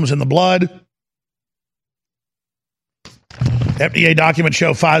problems in the blood. FDA documents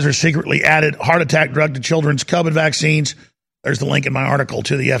show Pfizer secretly added heart attack drug to children's COVID vaccines. There's the link in my article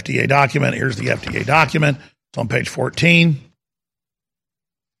to the FDA document. Here's the FDA document. It's on page 14.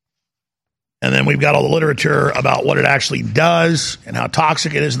 And then we've got all the literature about what it actually does and how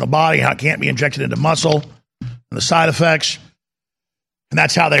toxic it is in the body, how it can't be injected into muscle, and the side effects. And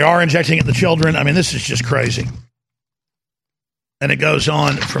that's how they are injecting it to children. I mean, this is just crazy. And it goes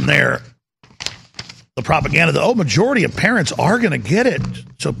on from there. The propaganda, the majority of parents are going to get it.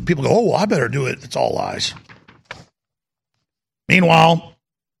 So people go, oh, well, I better do it. It's all lies. Meanwhile,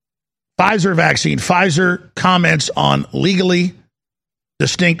 Pfizer vaccine. Pfizer comments on legally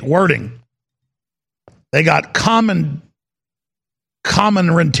distinct wording. They got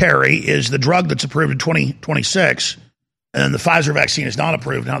complementary is the drug that's approved in 2026. And then the Pfizer vaccine is not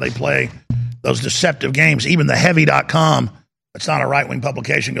approved. Now they play those deceptive games. Even the heavy.com, it's not a right-wing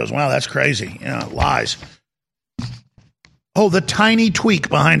publication, goes, wow, that's crazy. Yeah, lies. Oh, the tiny tweak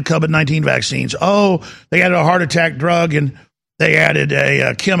behind COVID-19 vaccines. Oh, they added a heart attack drug and they added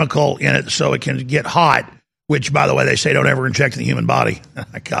a chemical in it so it can get hot, which, by the way, they say don't ever inject in the human body.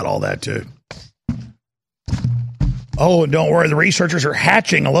 I got all that, too. Oh, and don't worry, the researchers are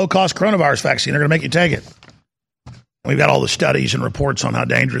hatching a low-cost coronavirus vaccine. They're going to make you take it. We've got all the studies and reports on how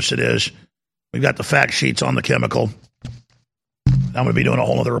dangerous it is. We've got the fact sheets on the chemical. I'm going to be doing a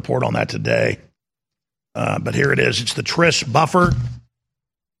whole other report on that today. But here it is. It's the Tris buffer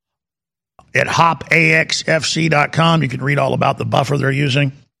at hopaxfc.com. You can read all about the buffer they're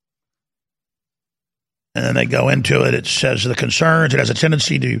using. And then they go into it. It says the concerns. It has a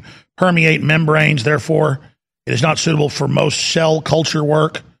tendency to permeate membranes. Therefore, it is not suitable for most cell culture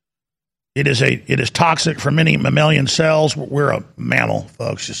work. It is toxic for many mammalian cells. We're a mammal,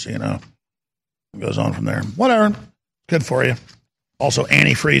 folks, just so you know. It goes on from there. Whatever. Good for you. Also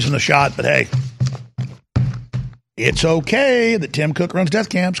antifreeze in the shot, but hey, it's okay that Tim Cook runs death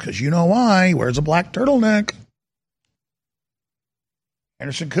camps because you know why. He wears a black turtleneck.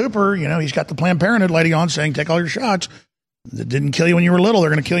 Anderson Cooper, he's got the Planned Parenthood lady on saying, take all your shots. That didn't kill you when you were little.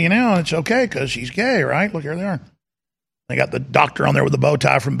 They're going to kill you now. And it's okay because he's gay, right? Look, here they are. They got the doctor on there with the bow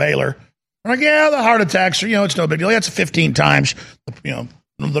tie from Baylor. They're like, yeah, the heart attacks are, it's no big deal. That's 15 times, the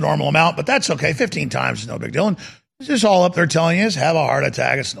normal amount, but that's okay. 15 times is no big deal. And it's just all up there telling you is have a heart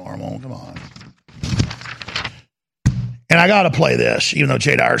attack. It's normal. Come on. And I got to play this, even though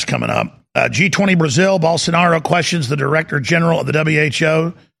Jay Dyer's coming up. G20 Brazil, Bolsonaro questions the director general of the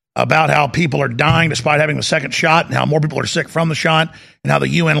WHO about how people are dying despite having the second shot and how more people are sick from the shot and how the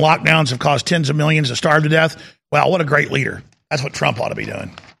UN lockdowns have caused tens of millions to starve to death. Wow, what a great leader. That's what Trump ought to be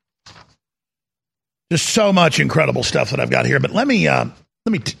doing. Just so much incredible stuff that I've got here. But let me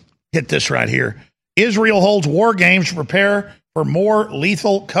hit this right here. Israel holds war games to prepare for more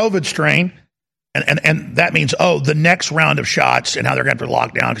lethal COVID strain. And that means, the next round of shots and how they're going to have to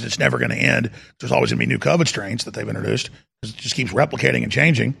lock down because it's never going to end. There's always going to be new COVID strains that they've introduced because it just keeps replicating and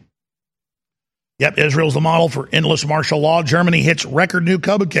changing. Yep, Israel's the model for endless martial law. Germany hits record new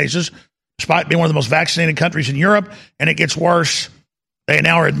COVID cases despite being one of the most vaccinated countries in Europe, and it gets worse. They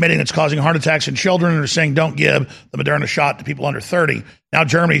now are admitting it's causing heart attacks in children and are saying don't give the Moderna shot to people under 30. Now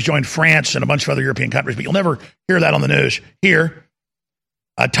Germany's joined France and a bunch of other European countries, but you'll never hear that on the news. Here,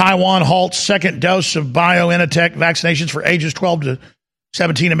 Taiwan halts second dose of BioNTech vaccinations for ages 12 to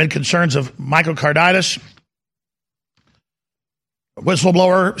 17 amid concerns of myocarditis.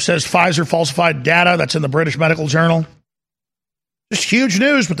 Whistleblower says Pfizer falsified data. That's in the British Medical Journal. Just huge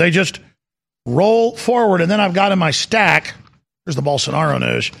news, but they just roll forward. And then I've got in my stack, here's the Bolsonaro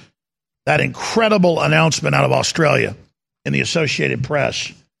news, that incredible announcement out of Australia in the Associated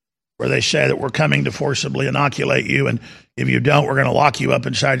Press, where they say that we're coming to forcibly inoculate you, and if you don't, we're going to lock you up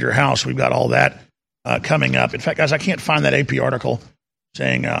inside your house. We've got all that coming up. In fact, guys, I can't find that AP article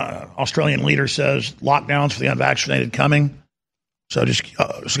saying Australian leader says lockdowns for the unvaccinated coming. So just go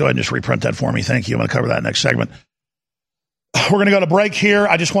ahead and just reprint that for me. Thank you. I'm going to cover that next segment. We're going to go to break here.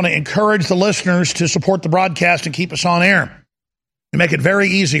 I just want to encourage the listeners to support the broadcast and keep us on air. We make it very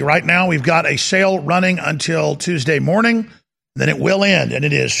easy. Right now, we've got a sale running until Tuesday morning. Then it will end, and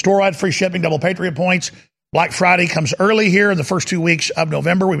it is store-wide free shipping, double Patriot points. Black Friday comes early here in the first 2 weeks of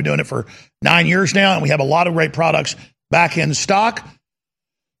November. We've been doing it for 9 years now, and we have a lot of great products back in stock.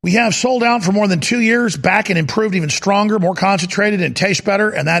 We have sold out for more than 2 years, back and improved even stronger, more concentrated, and taste better,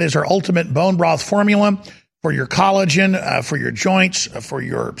 and that is our ultimate bone broth formula for your collagen, for your joints, for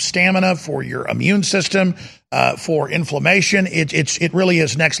your stamina, for your immune system, for inflammation. It really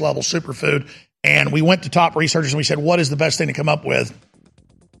is next-level superfood. And we went to top researchers and we said, what is the best thing to come up with?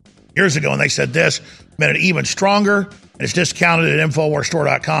 Years ago, and they said this made it even stronger, and it's discounted at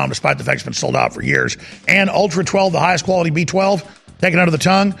InfoWarsStore.com, despite the fact it's been sold out for years. And Ultra 12, the highest quality B12, taken under the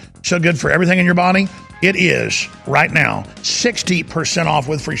tongue, so good for everything in your body. It is, right now, 60% off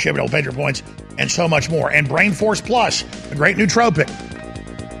with free shipping, double Patriot points, and so much more. And Brain Force Plus, the great nootropic,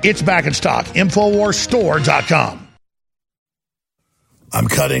 it's back in stock. InfoWarsStore.com. I'm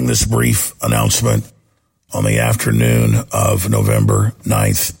cutting this brief announcement on the afternoon of November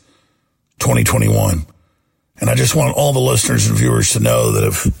 9th, 2021. And I just want all the listeners and viewers to know that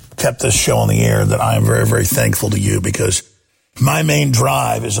have kept this show on the air that I am very, very thankful to you, because my main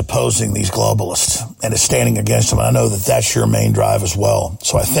drive is opposing these globalists and is standing against them. I know that that's your main drive as well.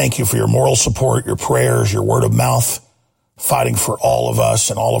 So I thank you for your moral support, your prayers, your word of mouth, fighting for all of us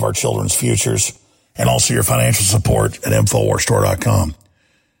and all of our children's futures, and also your financial support at InfoWarsStore.com.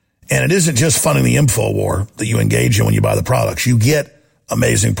 And it isn't just funding the info war that you engage in when you buy the products. You get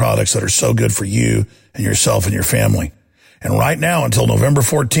amazing products that are so good for you and yourself and your family. And right now, until November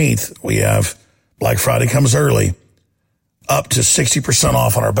 14th, we have Black Friday comes early, up to 60%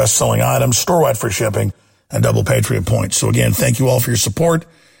 off on our best-selling items, store-wide free shipping, and double Patriot points. So again, thank you all for your support,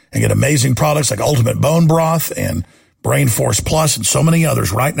 and get amazing products like Ultimate Bone Broth and Brain Force Plus and so many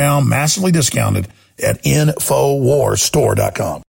others right now, massively discounted at InfoWarsStore.com.